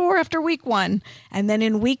little sore after week 1. And then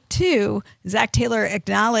in week 2, Zach Taylor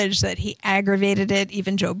acknowledged that he aggravated it.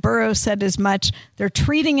 Even Joe Burrow said as much. They're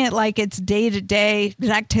treating it like it's day to day.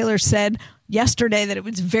 Zach Taylor said yesterday that it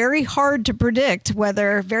was very hard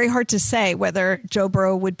to say whether Joe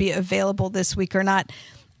Burrow would be available this week or not.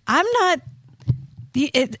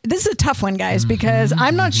 This is a tough one, guys, because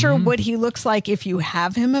I'm not sure what he looks like if you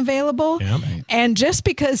have him available. Yep. And just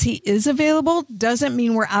because he is available doesn't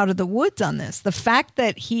mean we're out of the woods on this. The fact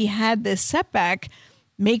that he had this setback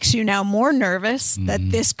makes you now more nervous that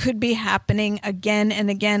this could be happening again and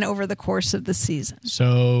again over the course of the season.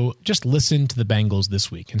 So just listen to the Bengals this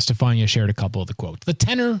week. And Stefania shared a couple of the quotes. The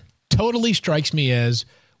tenor totally strikes me as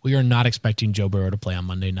we are not expecting Joe Burrow to play on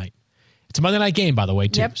Monday night. It's a Monday night game, by the way,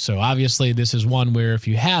 too. Yep. So obviously this is one where if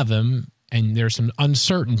you have him and there's some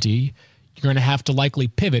uncertainty, you're going to have to likely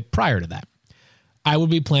pivot prior to that. I would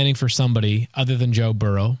be planning for somebody other than Joe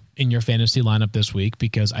Burrow in your fantasy lineup this week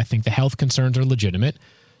because I think the health concerns are legitimate.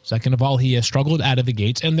 Second of all, he has struggled out of the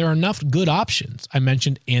gates, and there are enough good options. I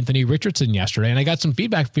mentioned Anthony Richardson yesterday, and I got some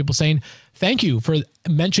feedback from people saying, thank you for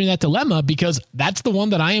mentioning that dilemma because that's the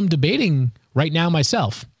one that I am debating right now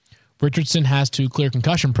myself. Richardson has to clear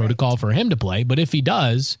concussion protocol for him to play, but if he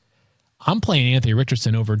does, I'm playing Anthony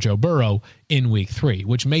Richardson over Joe Burrow in week 3,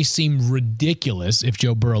 which may seem ridiculous if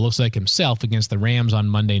Joe Burrow looks like himself against the Rams on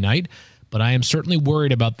Monday night, but I am certainly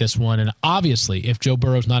worried about this one. And obviously, if Joe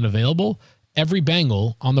Burrow's not available, every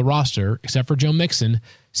Bengal on the roster, except for Joe Mixon,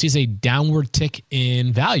 sees a downward tick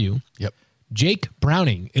in value. Yep. Jake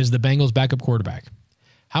Browning is the Bengals' backup quarterback.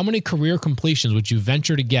 How many career completions would you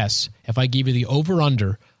venture to guess if I gave you the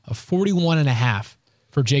over-under of 41.5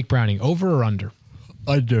 for Jake Browning? Over or under?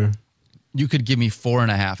 Under. You could give me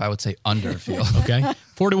 4.5. I would say under, feel. Okay.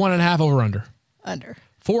 41.5 over under. Under.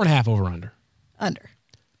 4.5 over under. Under.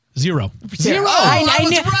 0. Zero.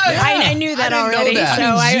 I knew that already. That.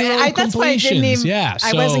 So that's why I didn't even. Yeah,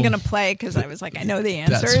 I wasn't going to play because I was like, I know the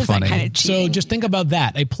answers. That's funny. Kind of cheating. So just think about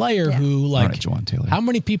that. A player who, like, right, Juwan Taylor. How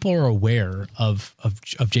many people are aware of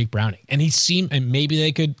Jake Browning? And and maybe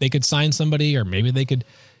they could sign somebody, or maybe they could.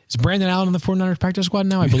 Is Brandon Allen on the 49ers practice squad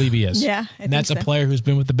now? I believe he is. Yeah, and that's a player who's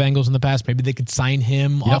been with the Bengals in the past. Maybe they could sign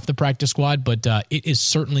him off the practice squad, but it is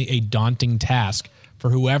certainly a daunting task for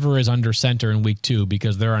whoever is under center in week 2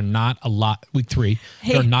 because there are not a lot. Week 3,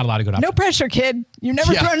 there are not a lot of good options. No pressure, kid. You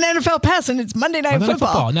never throw an NFL pass, and it's Monday Night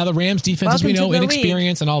Football. Now the Rams defense, as we know,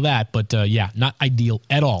 inexperience and all that, but not ideal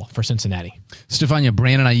at all for Cincinnati. Stefania,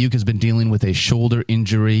 Brandon Ayuk has been dealing with a shoulder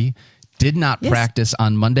injury. Did not practice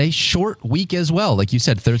on Monday. Short week as well. Like you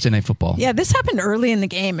said, Thursday Night Football. Yeah, this happened early in the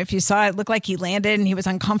game. If you saw it, looked like he landed and he was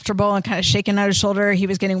uncomfortable and kind of shaking out his shoulder. He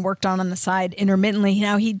was getting worked on the side intermittently.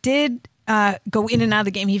 Now, he did go in and out of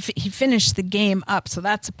the game. He finished the game up, so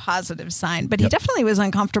that's a positive sign. But he definitely was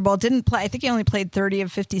uncomfortable. Didn't play. I think he only played 30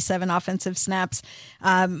 of 57 offensive snaps.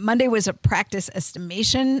 Monday was a practice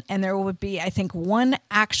estimation, and there would be, I think, one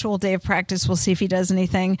actual day of practice. We'll see if he does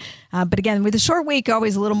anything. But again, with a short week,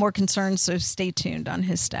 always a little more concerned, so stay tuned on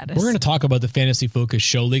his status. We're going to talk about the Fantasy Focus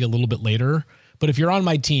Show League a little bit later, But if you're on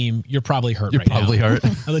my team, you're probably hurt right now. You're probably hurt.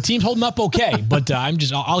 Now, the team's holding up okay, but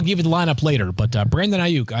I'll give you the lineup later. But Brandon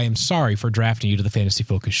Ayuk, I am sorry for drafting you to the Fantasy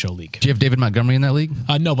Focus Show League. Do you have David Montgomery in that league?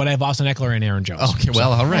 No, but I have Austin Eckler and Aaron Jones. Okay,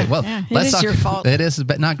 well, all right. Well, it is your fault. It is,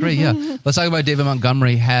 but not great, yeah. Let's talk about David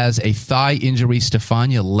Montgomery. Has a thigh injury.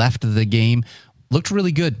 Stefania left the game. Looked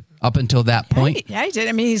really good up until that point. Yeah, he did.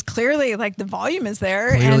 I mean, he's clearly like the volume is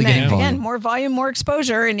there. Clearly and then volume. again, more volume, more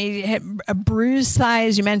exposure. And he hit a bruised thigh,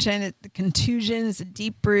 as you mentioned, the contusion is a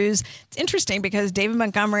deep bruise. It's interesting because David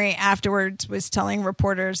Montgomery afterwards was telling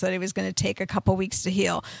reporters that it was going to take a couple weeks to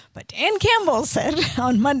heal. But Dan Campbell said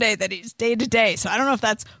on Monday that he's day to day. So I don't know if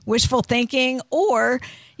that's wishful thinking or,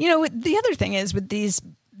 the other thing is with these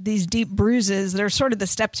deep bruises, they're sort of the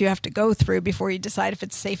steps you have to go through before you decide if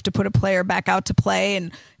it's safe to put a player back out to play.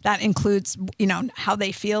 And that includes, how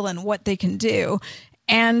they feel and what they can do.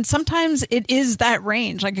 And sometimes it is that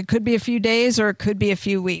range. Like it could be a few days or it could be a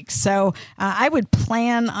few weeks. So I would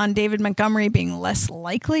plan on David Montgomery being less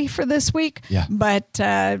likely for this week. Yeah. But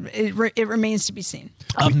it remains to be seen.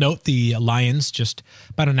 Of note, the Lions just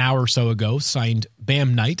about an hour or so ago signed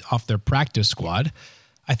Bam Knight off their practice squad.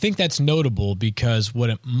 I think that's notable because what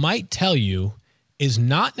it might tell you is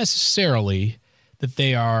not necessarily that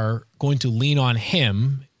they are going to lean on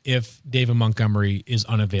him if David Montgomery is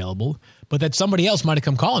unavailable, but that somebody else might have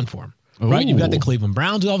come calling for him. Right? You've got the Cleveland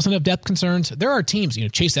Browns who all of a sudden have depth concerns. There are teams,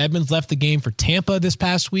 Chase Edmonds left the game for Tampa this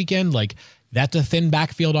past weekend. Like that's a thin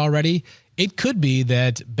backfield already. It could be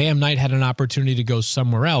that Bam Knight had an opportunity to go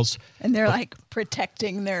somewhere else. And they're like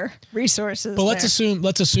protecting their resources. But let's assume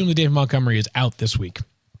that David Montgomery is out this week,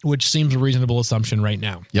 which seems a reasonable assumption right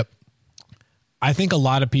now. Yep. I think a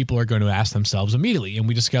lot of people are going to ask themselves immediately, and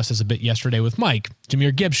we discussed this a bit yesterday with Mike,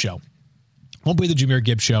 Jahmyr Gibbs show. Won't be the Jahmyr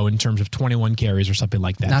Gibbs show in terms of 21 carries or something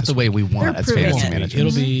like that. Not the way we want as fantasy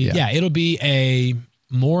managers. It'll be a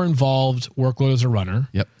more involved workload as a runner.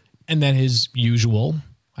 Yep. And then his usual,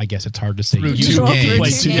 I guess it's hard to say. Through two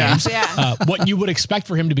games. What you would expect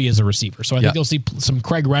for him to be as a receiver. So I think you'll see some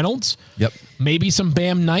Craig Reynolds. Yep. Maybe some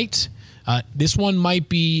Bam Knight. This one might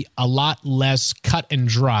be a lot less cut and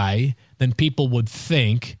dry than people would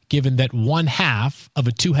think, given that one half of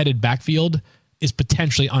a two-headed backfield is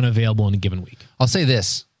potentially unavailable in a given week. I'll say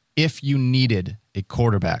this. If you needed a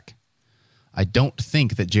quarterback, I don't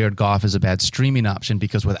think that Jared Goff is a bad streaming option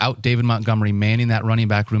because without David Montgomery manning that running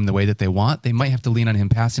back room the way that they want, they might have to lean on him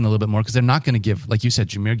passing a little bit more because they're not going to give, like you said,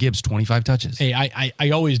 Jahmyr Gibbs 25 touches. Hey, I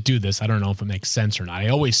always do this. I don't know if it makes sense or not. I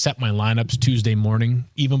always set my lineups Tuesday morning,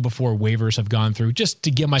 even before waivers have gone through, just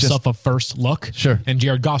to give myself a first look. Sure. And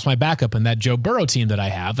Jared Goff's my backup in that Joe Burrow team that I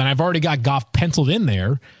have, and I've already got Goff penciled in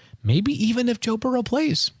there. Maybe even if Joe Burrow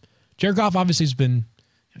plays. Jared Goff obviously has been...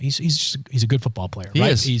 He's a good football player,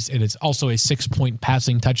 right? And it's also a 6-point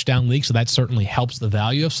passing touchdown league, so that certainly helps the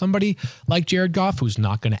value of somebody like Jared Goff, who's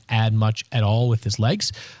not going to add much at all with his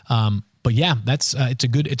legs. But yeah, that's it's a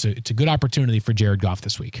good opportunity for Jared Goff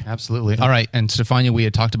this week. Absolutely. All right, and Stefania, we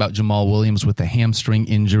had talked about Jamal Williams with the hamstring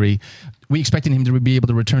injury. We expecting him to be able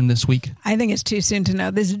to return this week? I think it's too soon to know.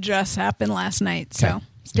 This just happened last night, so. Okay.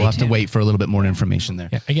 We'll have to wait for a little bit more information there.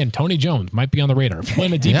 Yeah, again, Tony Jones might be on the radar. If you're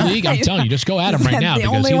playing a deep league, I'm telling you, just go at him right now. The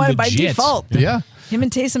only one by default. Yeah. Him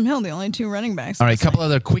and Taysom Hill, the only two running backs. All right, a couple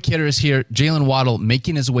other quick hitters here. Jalen Waddle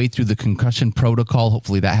making his way through the concussion protocol.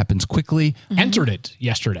 Hopefully that happens quickly. Mm-hmm. Entered it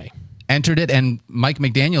yesterday. And Mike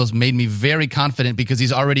McDaniels made me very confident because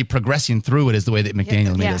he's already progressing through it is the way that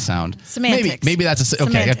McDaniel made it sound. Semantics. Maybe that's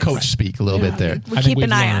a coach speak a little bit there. We'll keep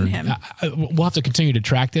an eye on him. We'll have to continue to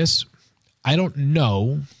track this. I don't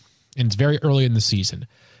know, and it's very early in the season,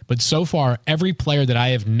 but so far, every player that I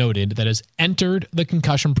have noted that has entered the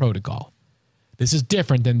concussion protocol, this is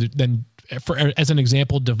different than as an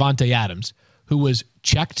example, Devontae Adams, who was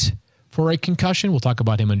checked for a concussion. We'll talk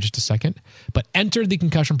about him in just a second, but entered the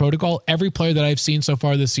concussion protocol. Every player that I've seen so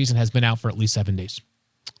far this season has been out for at least 7 days.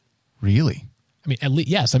 Really? I mean, at least,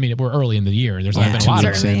 yes. I mean, we're early in the year, and there's not been a lot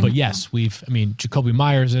of it. But yes, Jacoby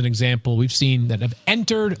Myers is an example. We've seen that have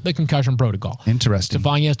entered the concussion protocol. Interesting.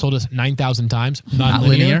 Stefania has told us 9,000 times. Not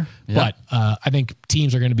linear. But I think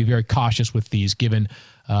teams are going to be very cautious with these, given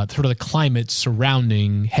sort of the climate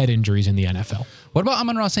surrounding head injuries in the NFL. What about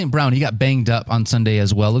Amon-Ra St. Brown? He got banged up on Sunday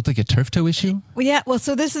as well. Looked like a turf toe issue. Well, yeah. Well,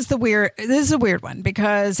 so this is a weird one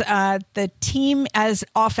because the team, as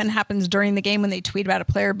often happens during the game when they tweet about a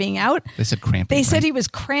player being out, they said cramping. They said he was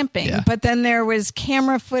cramping, but then there was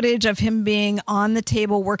camera footage of him being on the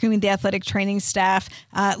table working with the athletic training staff.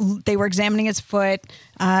 They were examining his foot.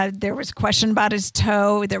 There was a question about his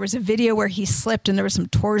toe. There was a video where he slipped and there was some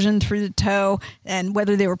torsion through the toe and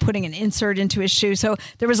whether they were putting an insert into his shoe. So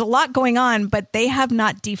there was a lot going on, but they they have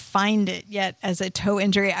not defined it yet as a toe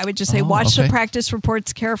injury. I would just say watch the practice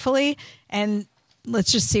reports carefully and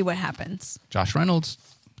let's just see what happens. Josh Reynolds.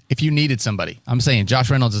 If you needed somebody, I'm saying Josh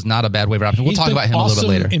Reynolds is not a bad waiver option. We'll talk about him a little bit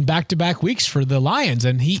later. In back-to-back weeks for the Lions,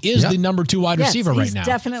 and he is the number 2 wide receiver right now.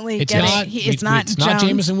 Definitely. It's not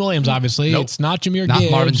Jameson Williams, obviously. Nope. It's not Jameer Gibbs.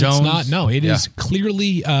 Not Marvin Jones. It is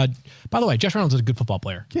clearly. By the way, Josh Reynolds is a good football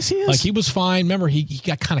player. Yes, he is. Like he was fine. Remember, he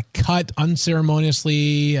got kind of cut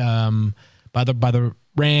unceremoniously by the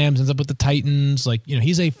Rams, ends up with the Titans. Like,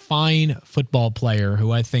 he's a fine football player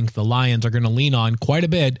who I think the Lions are going to lean on quite a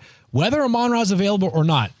bit, whether Amon-Ra's available or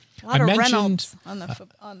not. A lot of Reynolds on the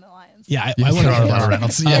Lions. Yeah, I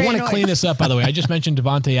want to clean this up, by the way. I just mentioned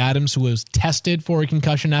Devontae Adams, who was tested for a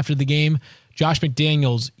concussion after the game. Josh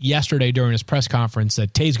McDaniels yesterday during his press conference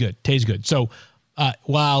said, Tay's good. So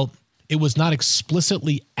while it was not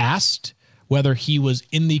explicitly asked whether he was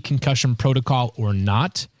in the concussion protocol or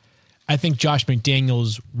not, I think Josh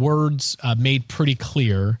McDaniels' words made pretty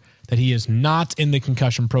clear that he is not in the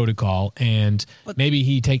concussion protocol, and maybe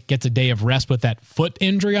he gets a day of rest with that foot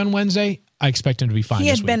injury on Wednesday. I expect him to be fine. He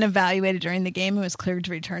had been evaluated during the game and was cleared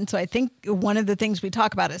to return. So I think one of the things we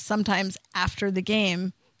talk about is sometimes after the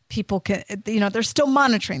game, people can, they're still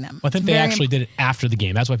monitoring them. I think they actually did it after the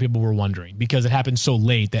game. That's why people were wondering, because it happened so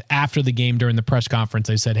late that after the game during the press conference,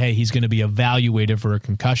 they said, hey, he's going to be evaluated for a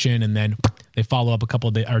concussion. And then they follow up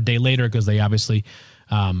a day later because they obviously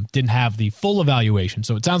didn't have the full evaluation.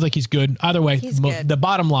 So it sounds like he's good. Either way, the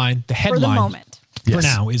bottom line, the headline for the moment. For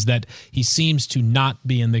now is that he seems to not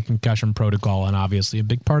be in the concussion protocol, and obviously a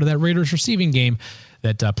big part of that Raiders receiving game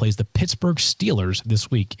that plays the Pittsburgh Steelers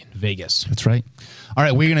this week in Vegas. That's right. All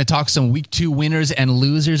right, we're going to talk some Week 2 winners and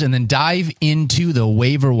losers and then dive into the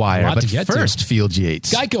waiver wire. But first, Field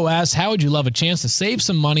Yates. Geico asks, how would you love a chance to save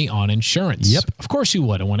some money on insurance? Yep. Of course you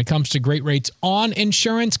would. And when it comes to great rates on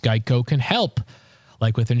insurance, Geico can help.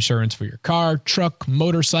 Like with insurance for your car, truck,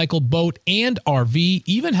 motorcycle, boat, and RV,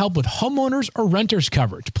 even help with homeowners or renters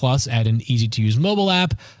coverage. Plus, add an easy-to-use mobile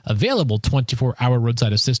app, available 24-hour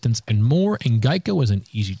roadside assistance, and more. And Geico is an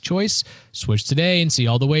easy choice. Switch today and see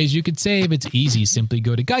all the ways you could save. It's easy. Simply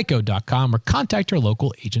go to geico.com or contact your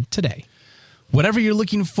local agent today. Whatever you're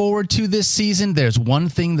looking forward to this season, there's one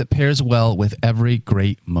thing that pairs well with every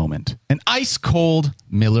great moment. An ice-cold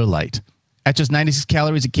Miller Lite. At just 96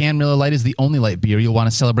 calories a can, Miller Lite is the only light beer you'll want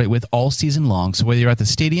to celebrate with all season long. So whether you're at the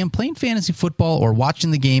stadium playing fantasy football or watching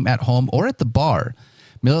the game at home or at the bar,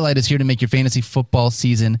 Miller Lite is here to make your fantasy football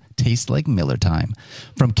season taste like Miller time.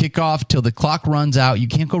 From kickoff till the clock runs out, you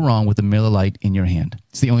can't go wrong with a Miller Lite in your hand.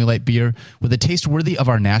 It's the only light beer with a taste worthy of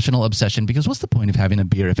our national obsession, because what's the point of having a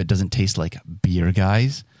beer if it doesn't taste like beer,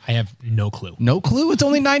 guys? I have no clue. No clue? It's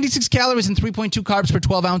only 96 calories and 3.2 carbs per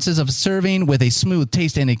 12 ounces of serving with a smooth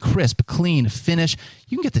taste and a crisp, clean finish.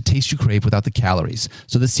 You can get the taste you crave without the calories.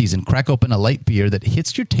 So this season, crack open a light beer that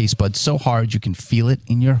hits your taste buds so hard you can feel it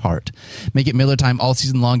in your heart. Make it Miller time all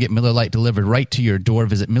season long. Get Miller Lite delivered right to your door.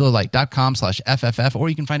 Visit MillerLite.com/FFF, or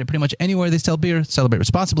you can find it pretty much anywhere they sell beer. Celebrate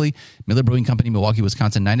responsibly. Miller Brewing Company, Milwaukee,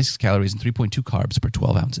 Wisconsin, 96 calories and 3.2 carbs per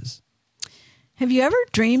 12 ounces. Have you ever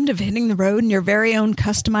dreamed of hitting the road in your very own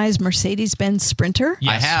customized Mercedes-Benz Sprinter?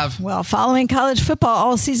 Yes. I have. Well, following college football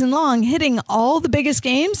all season long, hitting all the biggest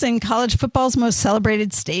games in college football's most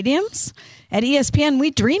celebrated stadiums? At ESPN, we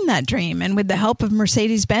dreamed that dream, and with the help of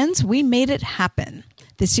Mercedes-Benz, we made it happen.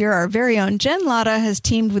 This year, our very own Jen Latta has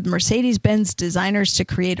teamed with Mercedes-Benz designers to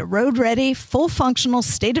create a road-ready, full-functional,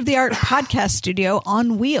 state-of-the-art podcast studio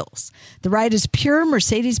on wheels. The ride is pure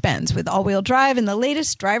Mercedes-Benz with all-wheel drive and the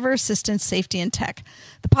latest driver assistance, safety, and tech.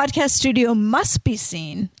 The podcast studio must be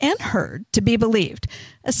seen and heard to be believed.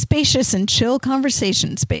 A spacious and chill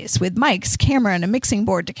conversation space with mics, camera, and a mixing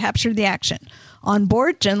board to capture the action. On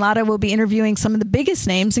board, Jen Latta will be interviewing some of the biggest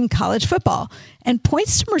names in college football and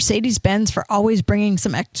points to Mercedes-Benz for always bringing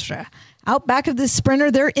some extra. Out back of this Sprinter,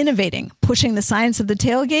 they're innovating, pushing the science of the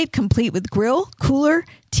tailgate, complete with grill, cooler,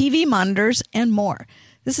 TV monitors, and more.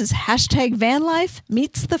 This is #VanLife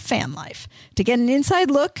meets the fan life. To get an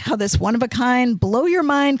inside look how this one-of-a-kind,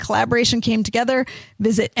 blow-your-mind collaboration came together,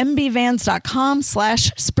 visit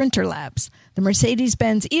mbvans.com/sprinterlabs. The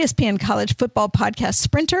Mercedes-Benz ESPN College Football Podcast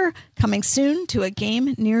Sprinter, coming soon to a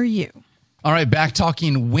game near you. All right, back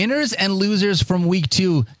talking winners and losers from week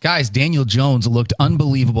 2. Guys, Daniel Jones looked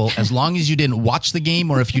unbelievable as long as you didn't watch the game,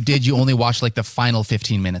 or if you did, you only watched like the final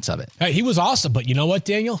 15 minutes of it. He was awesome, but you know what,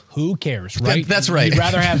 Daniel? Who cares, right? That's right. You'd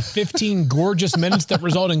rather have 15 gorgeous minutes that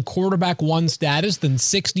result in quarterback 1 status than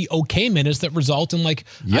 60 okay minutes that result in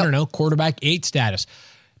quarterback 8 status.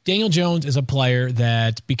 Daniel Jones is a player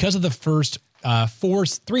that, because of the first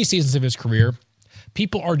 3 seasons of his career,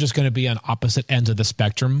 people are just going to be on opposite ends of the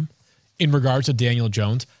spectrum in regards to Daniel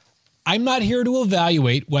Jones. I'm not here to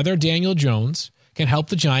evaluate whether Daniel Jones can help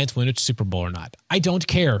the Giants win a Super Bowl or not. I don't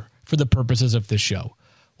care for the purposes of this show.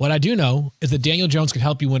 What I do know is that Daniel Jones can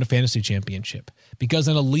help you win a fantasy championship, because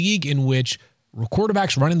in a league in which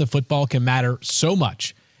quarterbacks running the football can matter so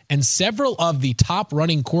much, and several of the top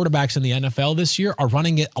running quarterbacks in the NFL this year are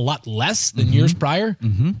running it a lot less than years prior,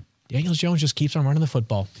 Daniel Jones just keeps on running the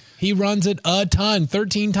football. He runs it a ton,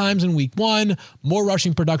 13 times in week 1, more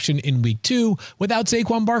rushing production in week 2. Without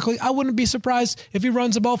Saquon Barkley, I wouldn't be surprised if he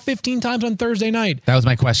runs the ball 15 times on Thursday night. That was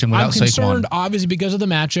my question. Without I'm concerned, Saquon, obviously, because of the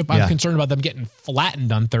matchup. I'm concerned about them getting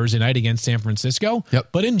flattened on Thursday night against San Francisco. Yep.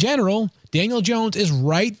 But in general, Daniel Jones is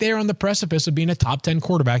right there on the precipice of being a top 10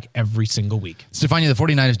 quarterback every single week. Stefania, the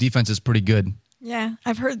 49ers defense is pretty good. Yeah,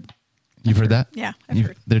 I've heard. You've heard that? Yeah, I've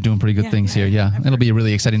heard. They're doing pretty good things here. Yeah, it'll be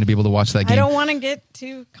really exciting to be able to watch that game. I don't want to get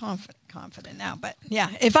too confident now, but yeah,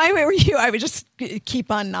 if I were you, I would just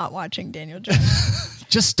keep on not watching Daniel Jones.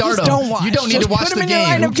 Just start Just don't watch. You don't need to watch the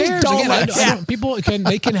game. Who cares? Don't Again, watch. People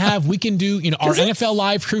we can do, our NFL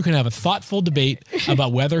Live crew can have a thoughtful debate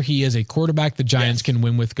about whether he is a quarterback the Giants can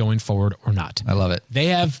win with going forward or not. I love it. They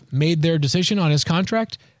have made their decision on his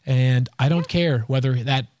contract, and I don't care whether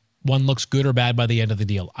that one looks good or bad by the end of the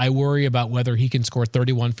deal. I worry about whether he can score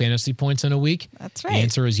 31 fantasy points in a week. That's right. The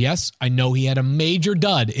answer is yes. I know he had a major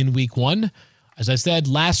dud in week 1. As I said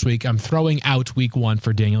last week, I'm throwing out week 1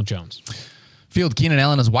 for Daniel Jones. Field Keenan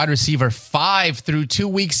Allen is wide receiver 5 through 2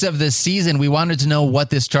 weeks of this season. We wanted to know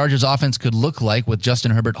what this Chargers offense could look like with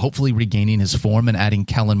Justin Herbert hopefully regaining his form and adding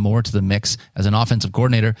Kellen Moore to the mix as an offensive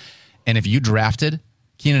coordinator. And if you drafted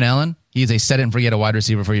Keenan Allen, he is a set it and forget a wide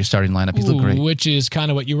receiver for your starting lineup. He's looked great. Which is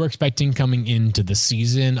kind of what you were expecting coming into the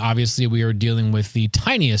season. Obviously, we are dealing with the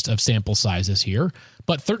tiniest of sample sizes here,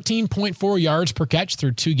 but 13.4 yards per catch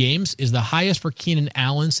through 2 games is the highest for Keenan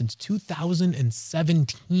Allen since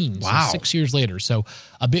 2017. Wow. So 6 years later. So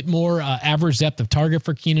a bit more average depth of target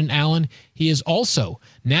for Keenan Allen. He is also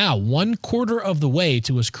now 1/4 of the way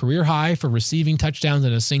to his career high for receiving touchdowns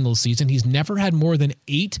in a single season. He's never had more than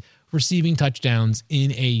 8 receiving touchdowns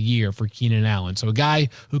in a year for Keenan Allen. So a guy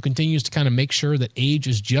who continues to kind of make sure that age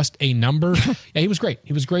is just a number. Yeah, he was great.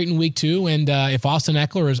 He was great in week 2. And if Austin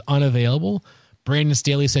Eckler is unavailable, Brandon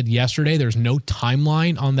Staley said yesterday there's no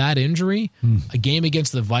timeline on that injury. A game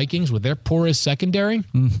against the Vikings with their porous secondary.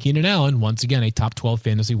 Keenan Allen, once again, a top 12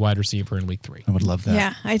 fantasy wide receiver in week 3. I would love that.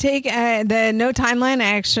 Yeah, I take the no timeline.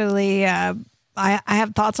 I actually I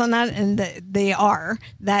have thoughts on that, and they are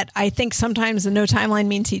that I think sometimes the no timeline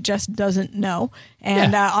means he just doesn't know.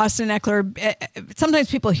 And Austin Eckler, sometimes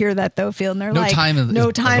people hear that though, Field, and they're no like,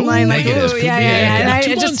 timeline, negative. And I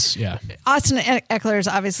 2 just, months. Austin Eckler is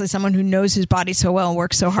obviously someone who knows his body so well and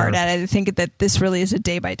works so hard at it. I think that this really is a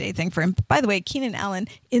day-by-day thing for him. By the way, Keenan Allen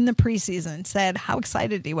in the preseason said how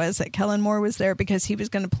excited he was that Kellen Moore was there because he was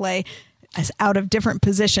going to play out of different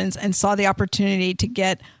positions and saw the opportunity to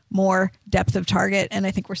get more depth of target, and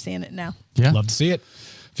I think we're seeing it now. Yeah. Love to see it.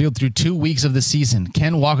 Field through 2 weeks of the season.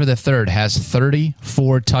 Ken Walker III has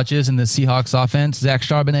 34 touches in the Seahawks offense. Zach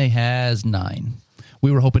Charbonnet has 9.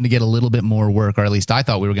 We were hoping to get a little bit more work, or at least I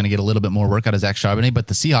thought we were going to get a little bit more work out of Zach Charbonnet, but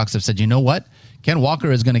the Seahawks have said, you know what? Ken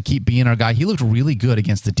Walker is going to keep being our guy. He looked really good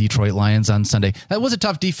against the Detroit Lions on Sunday. That was a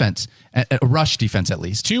tough defense, a rush defense at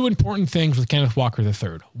least. 2 important things with Kenneth Walker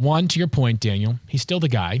III. One, to your point, Daniel, he's still the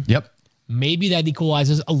guy. Yep. Maybe that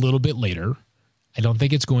equalizes a little bit later. I don't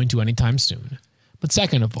think it's going to anytime soon. But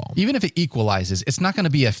second of all, even if it equalizes, it's not going to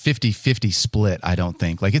be a 50-50 split, I don't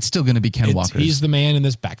think. Like, it's still going to be Ken Walker. He's the man in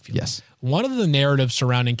this backfield. Yes. One of the narratives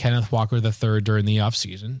surrounding Kenneth Walker III during the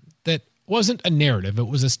offseason that wasn't a narrative, it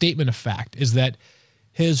was a statement of fact, is that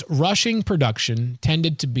his rushing production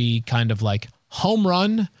tended to be kind of like home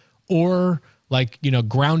run or like,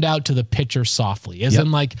 ground out to the pitcher softly. As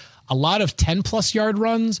in like a lot of 10-plus yard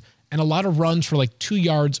runs and a lot of runs for like 2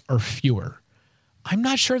 yards or fewer. I'm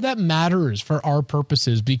not sure that matters for our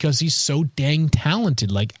purposes because he's so dang talented.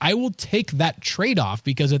 Like, I will take that trade-off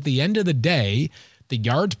because at the end of the day, the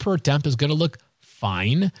yards per attempt is going to look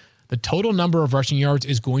fine. The total number of rushing yards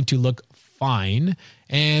is going to look fine.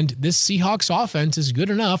 And this Seahawks offense is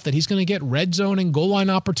good enough that he's going to get red zone and goal line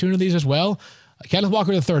opportunities as well. Kenneth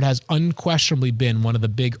Walker III has unquestionably been one of the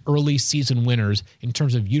big early season winners in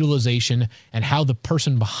terms of utilization and how the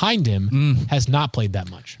person behind him has not played that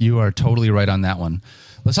much. You are totally right on that one.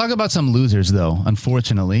 Let's talk about some losers, though,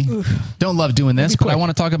 unfortunately. Don't love doing this, but I want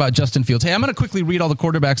to talk about Justin Fields. Hey, I'm going to quickly read all the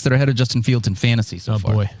quarterbacks that are ahead of Justin Fields in fantasy so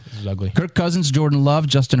far. Oh, boy. This is ugly. Kirk Cousins, Jordan Love,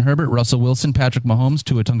 Justin Herbert, Russell Wilson, Patrick Mahomes,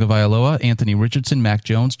 Tua Tagovailoa, Anthony Richardson, Mac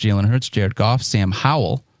Jones, Jalen Hurts, Jared Goff, Sam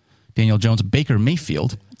Howell, Daniel Jones, Baker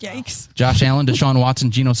Mayfield, Yikes. Josh Allen, Deshaun Watson,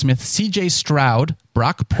 Geno Smith, C.J. Stroud,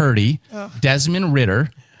 Brock Purdy, Desmond Ridder,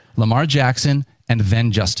 Lamar Jackson, and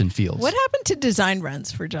then Justin Fields. What happened to design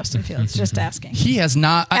runs for Justin Fields? Just asking. He has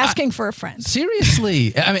not. Asking for a friend.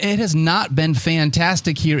 Seriously. I mean, it has not been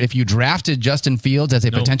fantastic here. If you drafted Justin Fields as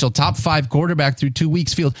a potential top 5 quarterback through 2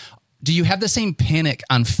 weeks, Fields, do you have the same panic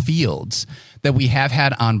on Fields that we have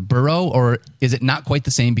had on Burrow, or is it not quite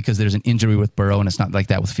the same because there's an injury with Burrow and it's not like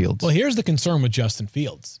that with Fields? Well, here's the concern with Justin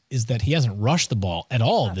Fields is that he hasn't rushed the ball at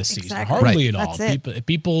all this season, hardly at all.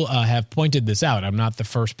 People have pointed this out. I'm not the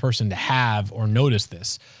first person to have or notice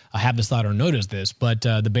this. I have this thought or notice this, but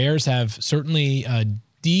the Bears have certainly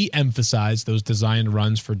de-emphasized those designed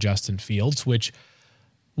runs for Justin Fields, which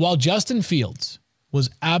while Justin Fields was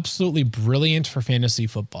absolutely brilliant for fantasy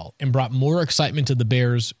football and brought more excitement to the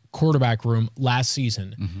Bears quarterback room last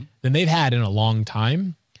season than they've had in a long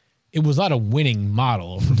time, it was not a winning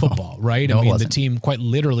model of football, right? No, I mean, the team quite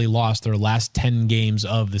literally lost their last 10 games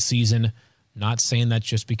of the season. Not saying that's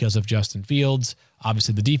just because of Justin Fields.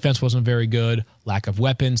 Obviously, the defense wasn't very good, lack of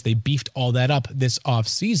weapons. They beefed all that up this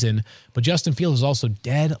offseason. But Justin Fields was also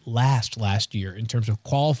dead last year in terms of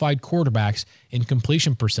qualified quarterbacks in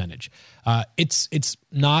completion percentage. It's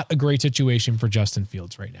not a great situation for Justin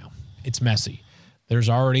Fields right now. It's messy. There's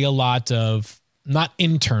already a lot of, not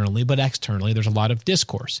internally, but externally, there's a lot of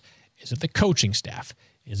discourse. Is it the coaching staff?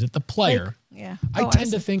 Is it the player? I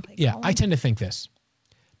tend to think this.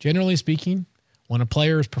 Generally speaking, when a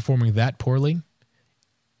player is performing that poorly,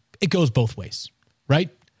 it goes both ways, right?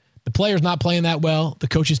 The player's not playing that well. The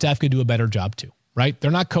coaching staff could do a better job too, right? They're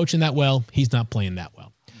not coaching that well. He's not playing that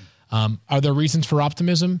well. Are there reasons for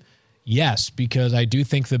optimism? Yes, because I do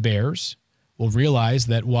think the Bears will realize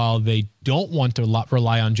that while they don't want to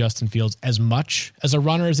rely on Justin Fields as much as a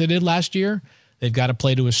runner as they did last year, they've got to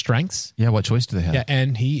play to his strengths. Yeah, what choice do they have? Yeah,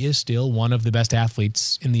 and he is still one of the best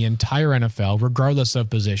athletes in the entire NFL, regardless of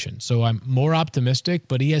position. So I'm more optimistic,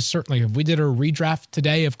 but he has certainly, if we did a redraft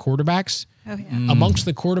today of quarterbacks, amongst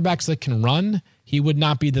the quarterbacks that can run, he would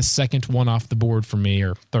not be the second one off the board for me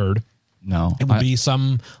or third. No. It would be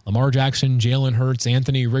some Lamar Jackson, Jalen Hurts,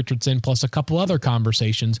 Anthony Richardson, plus a couple other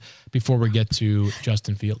conversations before we get to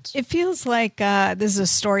Justin Fields. It feels like this is a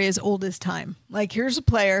story as old as time. Like, here's a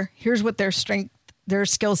player, here's what their strength, their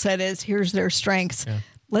skill set is, here's their strengths. Yeah.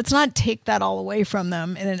 Let's not take that all away from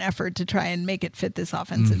them in an effort to try and make it fit this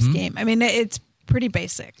offensive scheme. I mean, it's pretty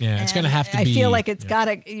basic. Yeah, it's going to have to be. I feel like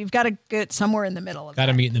you've got to get somewhere in the middle of that.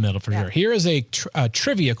 Got to meet in the middle for sure. Here is a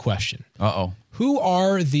trivia question. Who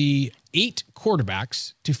are the 8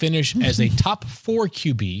 quarterbacks to finish as a top 4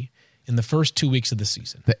 QB in the first 2 weeks of the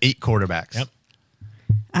season? The 8 quarterbacks. Yep.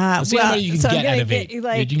 Let's see how many you can get out of 8. You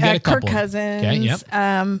can get a Kirk couple. Cousins, Okay, yep.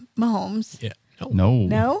 Mahomes. Yeah.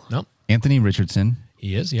 No. Anthony Richardson.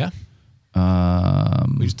 He is, yeah.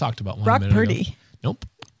 We just talked about one Brock a minute Purdy. ago. Nope.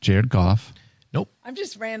 Jared Goff. Nope. I'm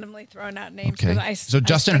just randomly throwing out names. Okay. So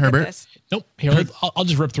Justin Herbert. Nope. Here, I'll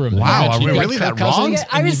just rip through them. Wow, are we really that wrong?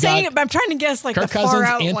 I was saying it, but I'm trying to guess like Kirk the far Cousins,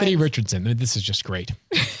 out Anthony ones. Richardson. This is just great.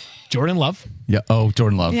 Jordan Love. Yeah. Oh,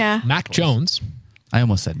 Jordan Love. Yeah. Mac Jones. I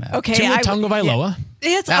almost said Matt. Okay. Tua Tagovailoa.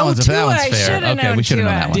 It's that one's Tua. fair. I should have Okay, known we should have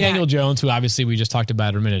known Tua. that one. Daniel Jones, who obviously we just talked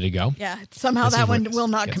about a minute ago. Yeah. Somehow This that is one what- will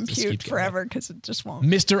not yes, just compute keep forever because it just won't.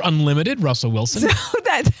 Mr. Unlimited, Russell Wilson.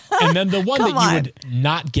 And then the one that you would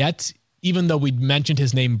not get, even though we mentioned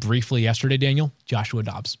his name briefly yesterday, Daniel, Joshua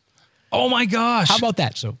Dobbs. Oh my gosh. How about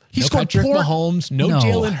that? So He no scored Patrick Mahomes, no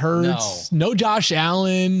Jalen Hurts, no Josh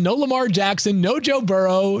Allen, no Lamar Jackson, no Joe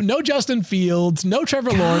Burrow, no Justin Fields, no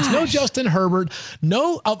Trevor Lawrence, no Justin Herbert,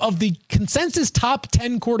 no of the consensus top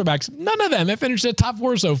 10 quarterbacks. None of them have finished at top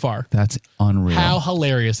 4 so far. That's unreal. How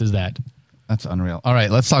hilarious is that? That's unreal. All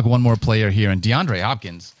right, let's talk one more player here. And DeAndre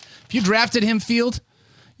Hopkins. If you drafted him, Field,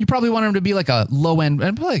 you probably want him to be like a low end,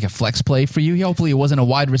 and probably like a flex play for you. Hopefully it wasn't a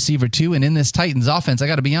wide receiver too. And in this Titans offense, I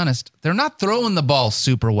got to be honest, they're not throwing the ball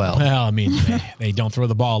super well. Well, I mean, they don't throw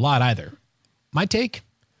the ball a lot either. My take,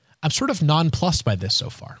 I'm sort of nonplussed by this so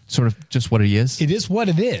far. Sort of just what he is. It is what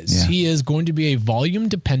it is. Yeah. He is going to be a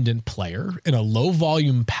volume-dependent player in a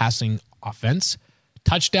low-volume passing offense.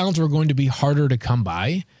 Touchdowns were going to be harder to come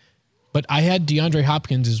by. But I had DeAndre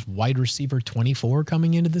Hopkins as wide receiver 24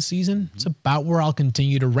 coming into the season. It's about where I'll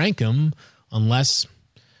continue to rank him unless,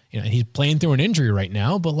 he's playing through an injury right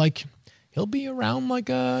now, but like he'll be around like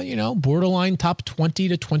a, borderline top 20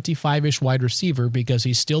 to 25-ish wide receiver because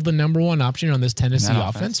he's still the number one option on this Tennessee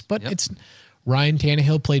offense. But it's Ryan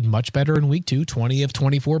Tannehill played much better in week 2, 20 of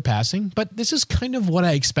 24 passing. But this is kind of what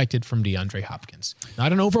I expected from DeAndre Hopkins.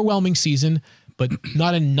 Not an overwhelming season, but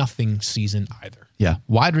not a nothing season either. Yeah.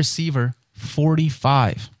 Wide receiver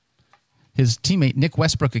 45. His teammate, Nick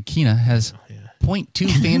Westbrook-Akina, has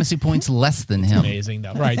 0.2 fantasy points less than him. Amazing,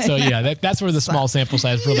 though. Right. So, yeah, that's where the small sample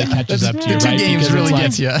size really catches up to you, right? 2 games because really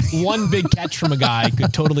gets you. One big catch from a guy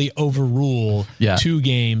could totally overrule 2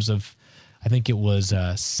 games of, I think it was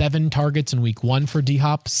 7 targets in week 1 for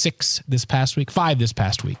D-Hop, 6 this past week, 5 this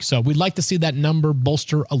past week. So we'd like to see that number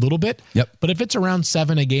bolster a little bit. Yep. But if it's around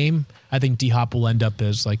 7 a game, I think D-Hop will end up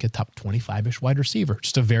as like a top 25-ish wide receiver.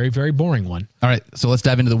 Just a very, very boring one. All right, so let's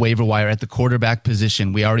dive into the waiver wire at the quarterback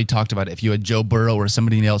position. We already talked about it. If you had Joe Burrow or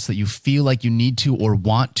somebody else that you feel like you need to or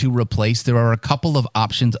want to replace, there are a couple of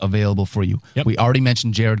options available for you. Yep. We already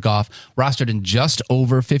mentioned Jared Goff, rostered in just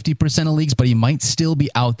over 50% of leagues, but he might still be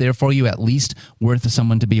out there for you, at least worth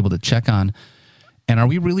someone to be able to check on. And are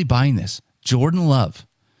we really buying this? Jordan Love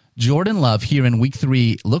here in week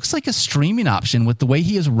 3 looks like a streaming option with the way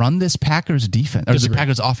he has run this Packers defense or the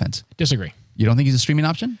Packers offense. Disagree. You don't think he's a streaming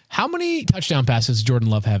option? How many touchdown passes does Jordan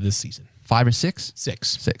Love have this season? 5 or 6?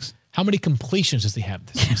 6. How many completions does he have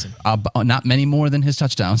this season? Not many more than his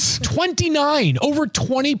touchdowns. 29. Over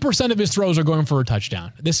 20% of his throws are going for a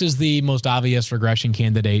touchdown. This is the most obvious regression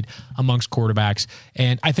candidate amongst quarterbacks.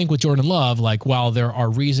 And I think with Jordan Love, like, while there are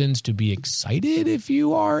reasons to be excited if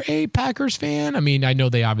you are a Packers fan, I mean, I know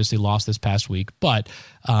they obviously lost this past week, but,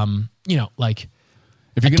 like,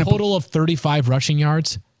 if you're a total of 35 rushing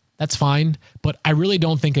yards, that's fine. But I really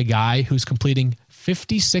don't think a guy who's completing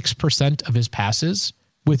 56% of his passes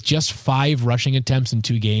with just 5 rushing attempts in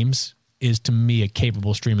 2 games is, to me, a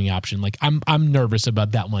capable streaming option. Like, I'm nervous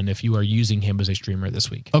about that one if you are using him as a streamer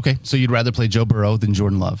this week. Okay, so you'd rather play Joe Burrow than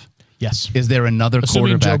Jordan Love? Yes. Is there another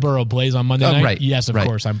Assuming quarterback? Joe Burrow plays on Monday night? Right. Yes, of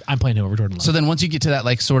course. I'm playing him over Jordan Love. So then once you get to that,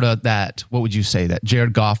 like, sort of that, what would you say, that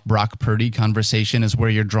Jared Goff, Brock Purdy conversation is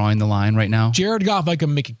where you're drawing the line right now? Jared Goff, I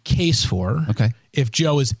can make a case for. Okay. If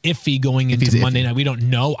Joe is iffy going into Monday night, we don't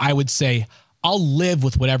know. I would say I'll live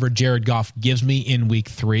with whatever Jared Goff gives me in week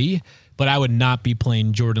 3, but I would not be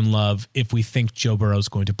playing Jordan Love if we think Joe Burrow is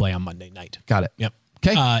going to play on Monday night. Got it. Yep.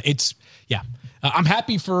 Okay. I'm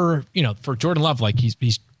happy for Jordan Love. Like,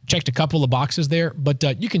 he's checked a couple of boxes there, but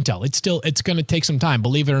you can tell it's going to take some time.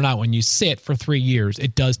 Believe it or not, when you sit for 3 years,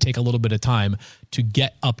 it does take a little bit of time to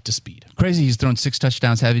get up to speed. Crazy. He's thrown 6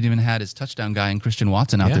 touchdowns. Haven't even had his touchdown guy and Christian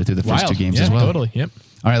Watson out there through the first 2 games as well. Totally. Yep.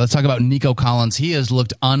 All right, let's talk about Nico Collins. He has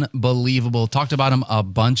looked unbelievable. Talked about him a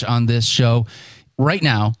bunch on this show. Right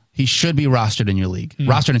now, he should be rostered in your league.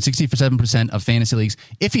 Rostered in 67% of fantasy leagues.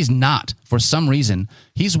 If he's not, for some reason,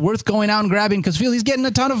 he's worth going out and grabbing because he's getting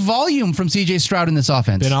a ton of volume from C.J. Stroud in this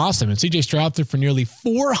offense. Been awesome. And C.J. Stroud threw for nearly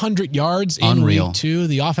 400 yards in week 2.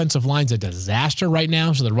 The offensive line's a disaster right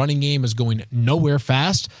now, so the running game is going nowhere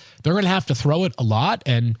fast. They're going to have to throw it a lot,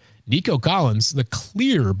 and Nico Collins, the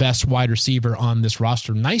clear best wide receiver on this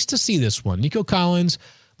roster. Nice to see this one. Nico Collins, a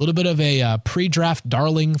little bit of a pre-draft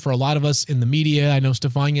darling for a lot of us in the media. I know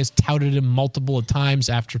Stefania's touted him multiple times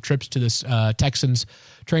after trips to this Texans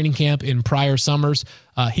training camp in prior summers.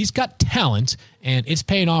 He's got talent, and it's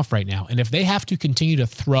paying off right now. And if they have to continue to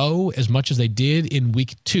throw as much as they did in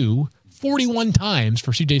week 2, 41 times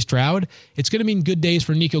for C.J. Stroud, it's going to mean good days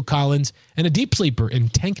for Nico Collins and a deep sleeper in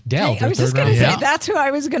Tank Dell. I was just going to say, that's who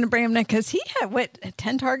I was going to bring him next, because he had,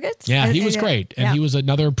 10 targets? Yeah, he was great. And he was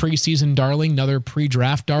another preseason darling, another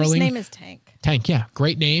pre-draft darling. His name is Tank. Tank, yeah.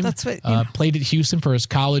 Great name. That's what, played at Houston for his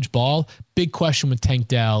college ball. Big question with Tank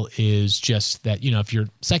Dell is just that, if you're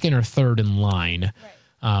second or third in line,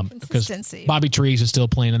 because Bobby Trees is still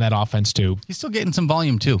playing in that offense too. He's still getting some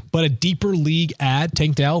volume too. But a deeper league ad,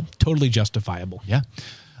 Tank Dell, totally justifiable. Yeah.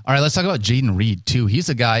 All right, let's talk about Jaden Reed too. He's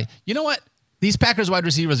a guy, you know what? These Packers wide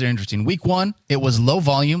receivers are interesting. Week 1, it was low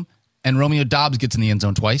volume, and Romeo Doubs gets in the end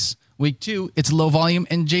zone twice. Week 2, it's low volume,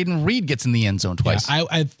 and Jaden Reed gets in the end zone twice. Yeah,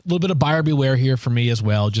 I a little bit of buyer beware here for me as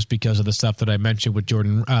well, just because of the stuff that I mentioned with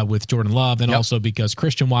Jordan Love, and also because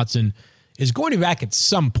Christian Watson is going to be back at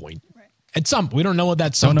some point. We don't know what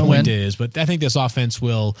that some point is, but I think this offense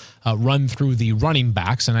will run through the running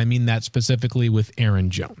backs, and I mean that specifically with Aaron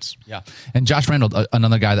Jones. Yeah, and Josh Reynolds,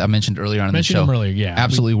 another guy that I mentioned earlier on in the show. Mentioned him earlier, yeah.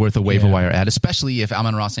 Absolutely worth a waiver wire ad, especially if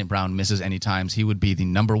Amon-Ra St. Brown misses any times. He would be the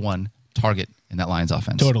number 1 target in that Lions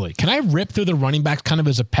offense. Totally. Can I rip through the running backs kind of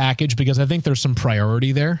as a package, because I think there's some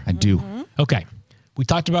priority there? I do. Mm-hmm. Okay. We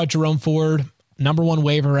talked about Jerome Ford. Number 1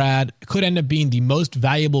 waiver ad, could end up being the most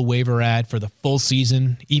valuable waiver ad for the full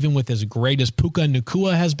season, even with as great as Puka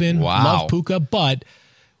Nacua has been. Wow. Love Puka, but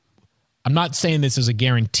I'm not saying this is a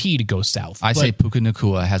guarantee to go south. I say Puka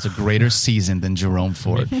Nacua has a greater season than Jerome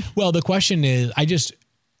Ford. Well, the question is,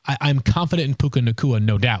 I'm confident in Puka Nacua,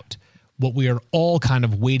 no doubt. What we are all kind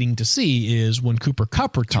of waiting to see is when Cooper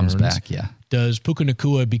Kupp returns, comes back, does Puka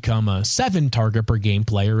Nacua become a 7 target per game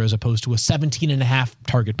player as opposed to a 17.5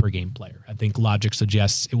 target per game player? I think logic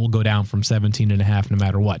suggests it will go down from 17.5 no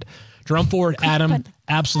matter what. Jerome Ford, Adam,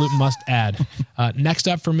 absolute must add. Next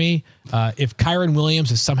up for me, if Kyron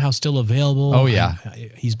Williams is somehow still available. Oh, yeah.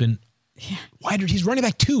 He's been wider. He's running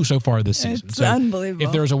back 2 so far this season. It's unbelievable.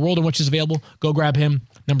 If there's a world in which he's available, go grab him.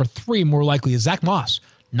 Number 3, more likely, is Zach Moss.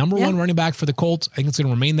 Number 1 running back for the Colts. I think it's going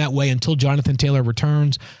to remain that way until Jonathan Taylor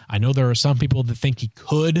returns. I know there are some people that think he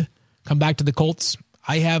could come back to the Colts.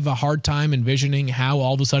 I have a hard time envisioning how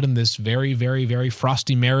all of a sudden this very, very, very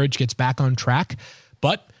frosty marriage gets back on track.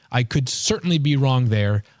 But I could certainly be wrong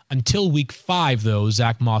there. Until week 5, though,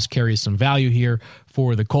 Zach Moss carries some value here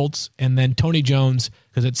for the Colts. And then Tony Jones,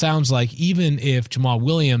 because it sounds like even if Jamal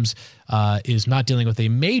Williams is not dealing with a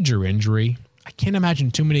major injury, I can't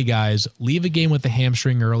imagine too many guys leave a game with a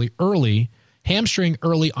hamstring hamstring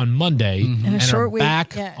early on Monday, and are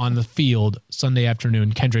back on the field Sunday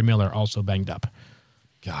afternoon. Kendre Miller also banged up.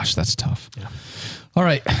 Gosh, that's tough. Yeah. All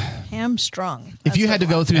right. Hamstrung. If you had to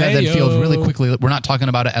go through that field really quickly, we're not talking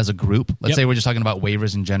about it as a group. Let's say we're just talking about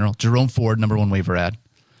waivers in general. Jerome Ford, number 1 waiver ad.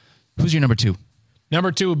 Who's your number 2?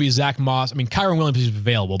 Number 2 would be Zach Moss. I mean, Kyron Williams is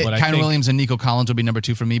available, but Kyron Williams and Nico Collins would be number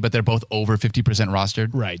 2 for me, but they're both over 50%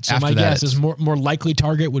 rostered. Right. So my guess is more likely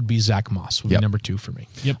target would be Zach Moss, would be number 2 for me.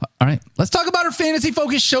 Yep. All right. Let's talk about our Fantasy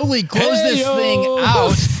Focus Show League. Close this thing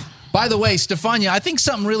out. By the way, Stefania, I think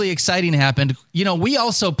something really exciting happened. You know, we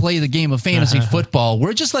also play the game of fantasy football.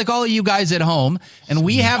 We're just like all of you guys at home, and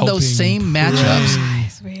we have those same matchups.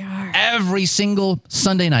 Yes, we are. Every single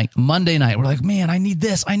Sunday night, Monday night. We're like, man, I need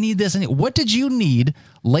this. What did you need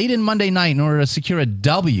late in Monday night in order to secure a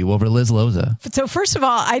W over Liz Loza? So first of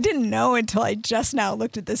all, I didn't know until I just now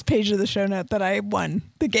looked at this page of the show note that I won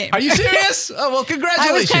the game. Are you serious? Oh, well,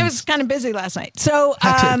 congratulations. I was kind of busy last night. So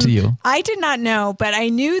Hat tip to you. I did not know, but I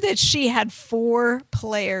knew that she had 4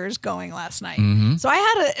 players going last night. So I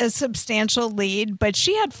had a substantial lead, but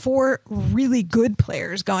she had 4 really good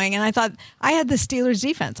players going. And I thought I had the Steelers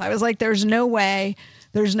defense. I was like, there's no way.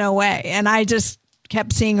 And I just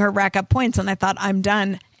kept seeing her rack up points, and I thought, I'm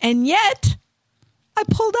done. And yet, I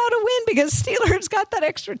pulled out a win because Steelers got that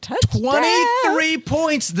extra touchdown. 23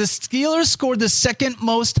 points. The Steelers scored the second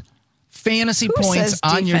most fantasy points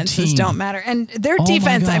on your team. Don't matter. And their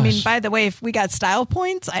defense, I mean, by the way, if we got style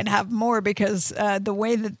points, I'd have more because the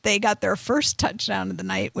way that they got their first touchdown of the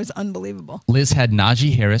night was unbelievable. Liz had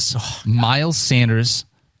Najee Harris, Miles Sanders,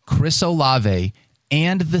 Chris Olave,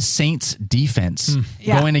 and the Saints defense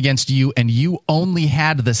going against you, and you only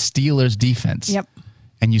had the Steelers defense. Yep.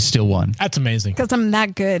 And you still won. That's amazing. Because I'm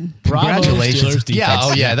that good. Congratulations. Steelers defense. Yeah,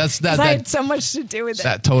 oh yeah, that's that. I had so much to do with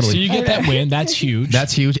it. Totally. So you get that win. That's huge.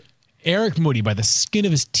 That's huge. Eric Moody, by the skin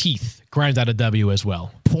of his teeth, grinds out a W as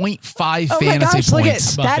well. 0.5 fantasy my gosh, points. Look at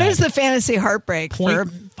that is the fantasy heartbreak for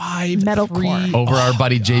metalcore. Over our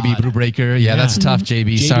buddy JB Brewbreaker. Yeah, that's tough,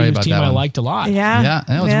 JB. Sorry about team that one. I liked a lot. Yeah,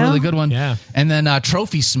 that was a really good one. Yeah. And then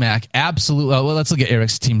Trophy Smack, absolutely. Well, let's look at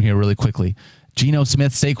Eric's team here really quickly. Geno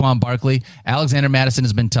Smith, Saquon Barkley, Alexander Madison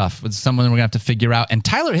has been tough. It's someone we're going to have to figure out. And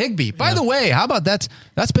Tyler Higbee, by the way, how about that?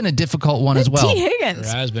 That's been a difficult one as well. T.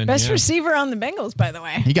 Higgins, best receiver on the Bengals, by the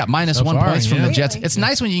way. He got minus 1 points from the Jets. It's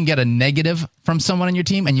nice when you can get a negative from someone on your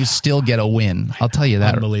team and you still get a win. I'll tell you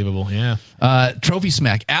that. Unbelievable, yeah. Trophy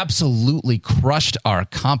Smack absolutely crushed our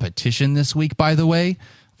competition this week, by the way.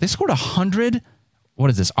 They scored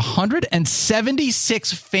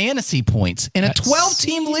 176 fantasy points in a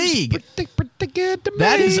 12-team league. Pretty good to me.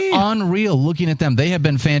 That is unreal looking at them. They have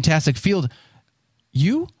been fantastic. Field,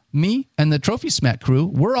 you, me, and the Trophy Smack crew,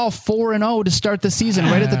 we're all 4-0 to start the season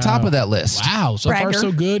right at the top of that list. Wow. So far,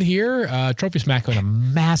 so good here. Trophy Smack had a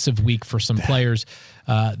massive week for some players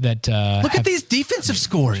that look at these defensive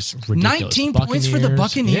scores. Ridiculous. 19 points for the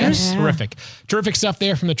Buccaneers. Yes, terrific stuff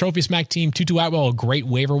there from the Trophy Smack team. Tutu Atwell, a great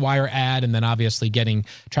waiver wire ad, and then obviously getting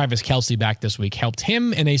Travis Kelce back this week helped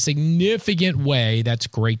him in a significant way. That's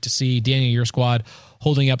great to see. Daniel, your squad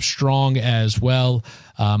holding up strong as well.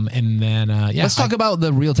 And then, let's talk about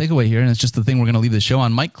the real takeaway here, and it's just the thing we're going to leave the show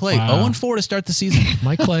on. Mike Clay, 0-4 to start the season.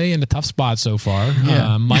 Mike Clay in a tough spot so far.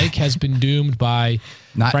 Mike has been doomed by,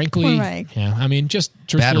 frankly, I mean, just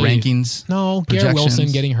bad rankings. No, Garrett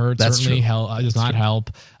Wilson getting hurt certainly does not help.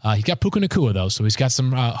 He's got Puka Nacua, though, so he's got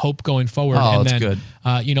some hope going forward. Oh, that's good.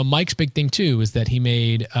 Mike's big thing, too, is that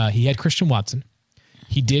he had Christian Watson.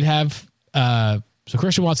 He did have, so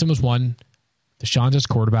Christian Watson was one. Deshaun's his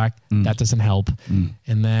quarterback. That doesn't help.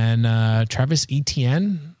 And then Travis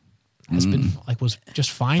Etienne, has been was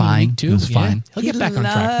just fine in week 2. It was fine. He'll get back on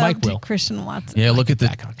track. Mike will. Christian Watson. Yeah, look at the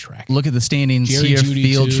back on track. Look at the standings Jerry here. Jeudy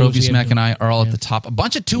Field, too, Trophy so Smack, and I are all at the top. A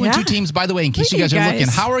bunch of 2-2 teams, by the way, in case you guys are looking.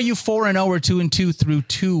 How are you 4-0 or 2-2 through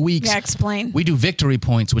 2 weeks? Yeah, explain. We do victory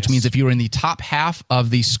points, which means if you're in the top half of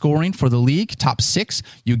the scoring for the league, top 6,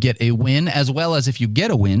 you get a win, as well as if you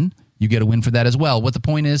get a win, you get a win for that as well. What the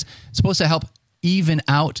point is, it's supposed to help even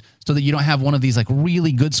out so that you don't have one of these like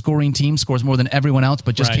really good scoring teams scores more than everyone else,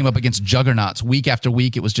 but just came up against juggernauts week after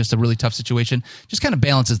week. It was just a really tough situation. Just kind of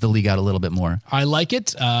balances the league out a little bit more. I like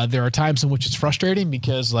it. There are times in which it's frustrating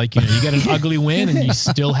because you get an ugly win and you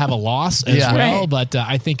still have a loss as well. Right. But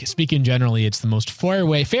I think speaking generally, it's the most fair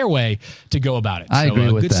way to go about it. I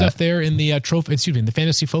agree with good that. Stuff there in the the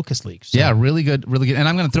Fantasy Focus League. So. Yeah, really good, really good. And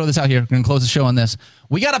I'm going to throw this out here. We're going to close the show on this.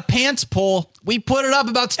 We got a pants poll. We put it up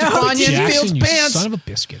about Stefania and Fields' pants. Son of a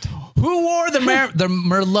biscuit. Who wore the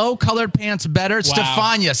Merlot colored pants better? Wow.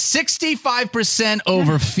 Stefania, 65%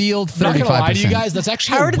 over Field, 35%. I'm not gonna lie to you guys, that's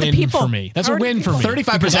actually a win for me. That's a win for me.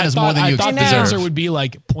 35% is more than you thought deserve. the answer would be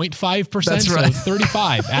like 0.5%. That's right. So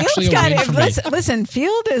 35. Actually, a win for me. Listen,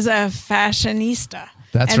 Field is a fashionista.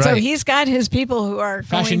 That's right. And so he's got his people who are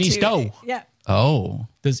fashionista. Yeah. Oh.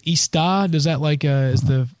 Does that like is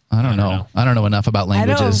the... I don't know. I don't know enough about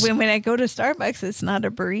languages. I know when I go to Starbucks, it's not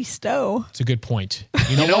a barista. It's a good point.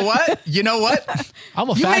 You know what? You know what? I'm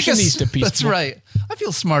a fashionista piece. That's right. I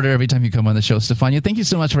feel smarter every time you come on the show, Stefania. Thank you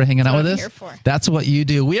so much for hanging out with us. Here for. That's what you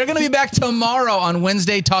do. We are going to be back tomorrow on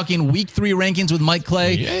Wednesday talking Week 3 rankings with Mike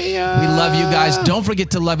Clay. Yeah. We love you guys. Don't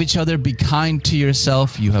forget to love each other. Be kind to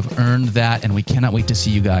yourself. You have earned that, and we cannot wait to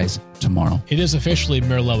see you guys tomorrow. It is officially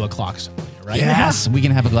Merlot o'clock, right? Yes. We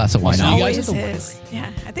can have a glass of wine now. Always is.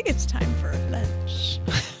 Yeah. I think it's time for lunch.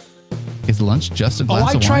 Is lunch just a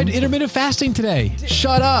glass of wine? I tried intermittent fasting today.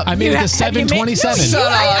 Shut up. I made it to 7:27. Shut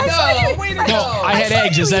up. No, I had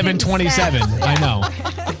eggs at 7:27. I know.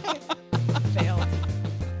 Failed.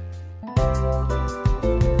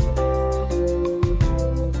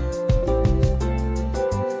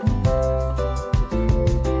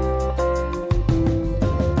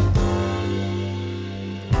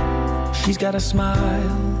 She's got a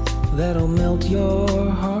smile that'll melt your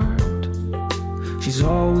heart. She's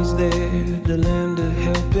always there to lend a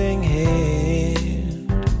helping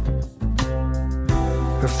hand.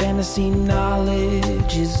 Her fantasy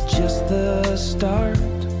knowledge is just the start.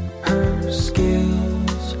 Her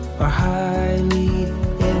skills are highly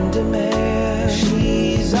in demand.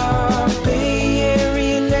 She's our Bay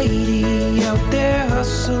Area lady out there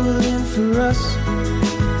hustling for us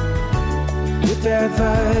with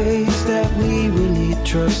advice that we really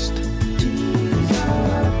trust. She's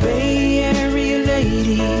our Bay Area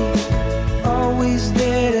lady, always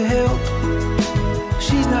there to help.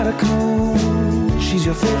 She's not a clone, she's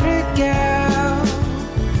your favorite gal.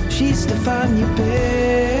 She's Stefania Bell.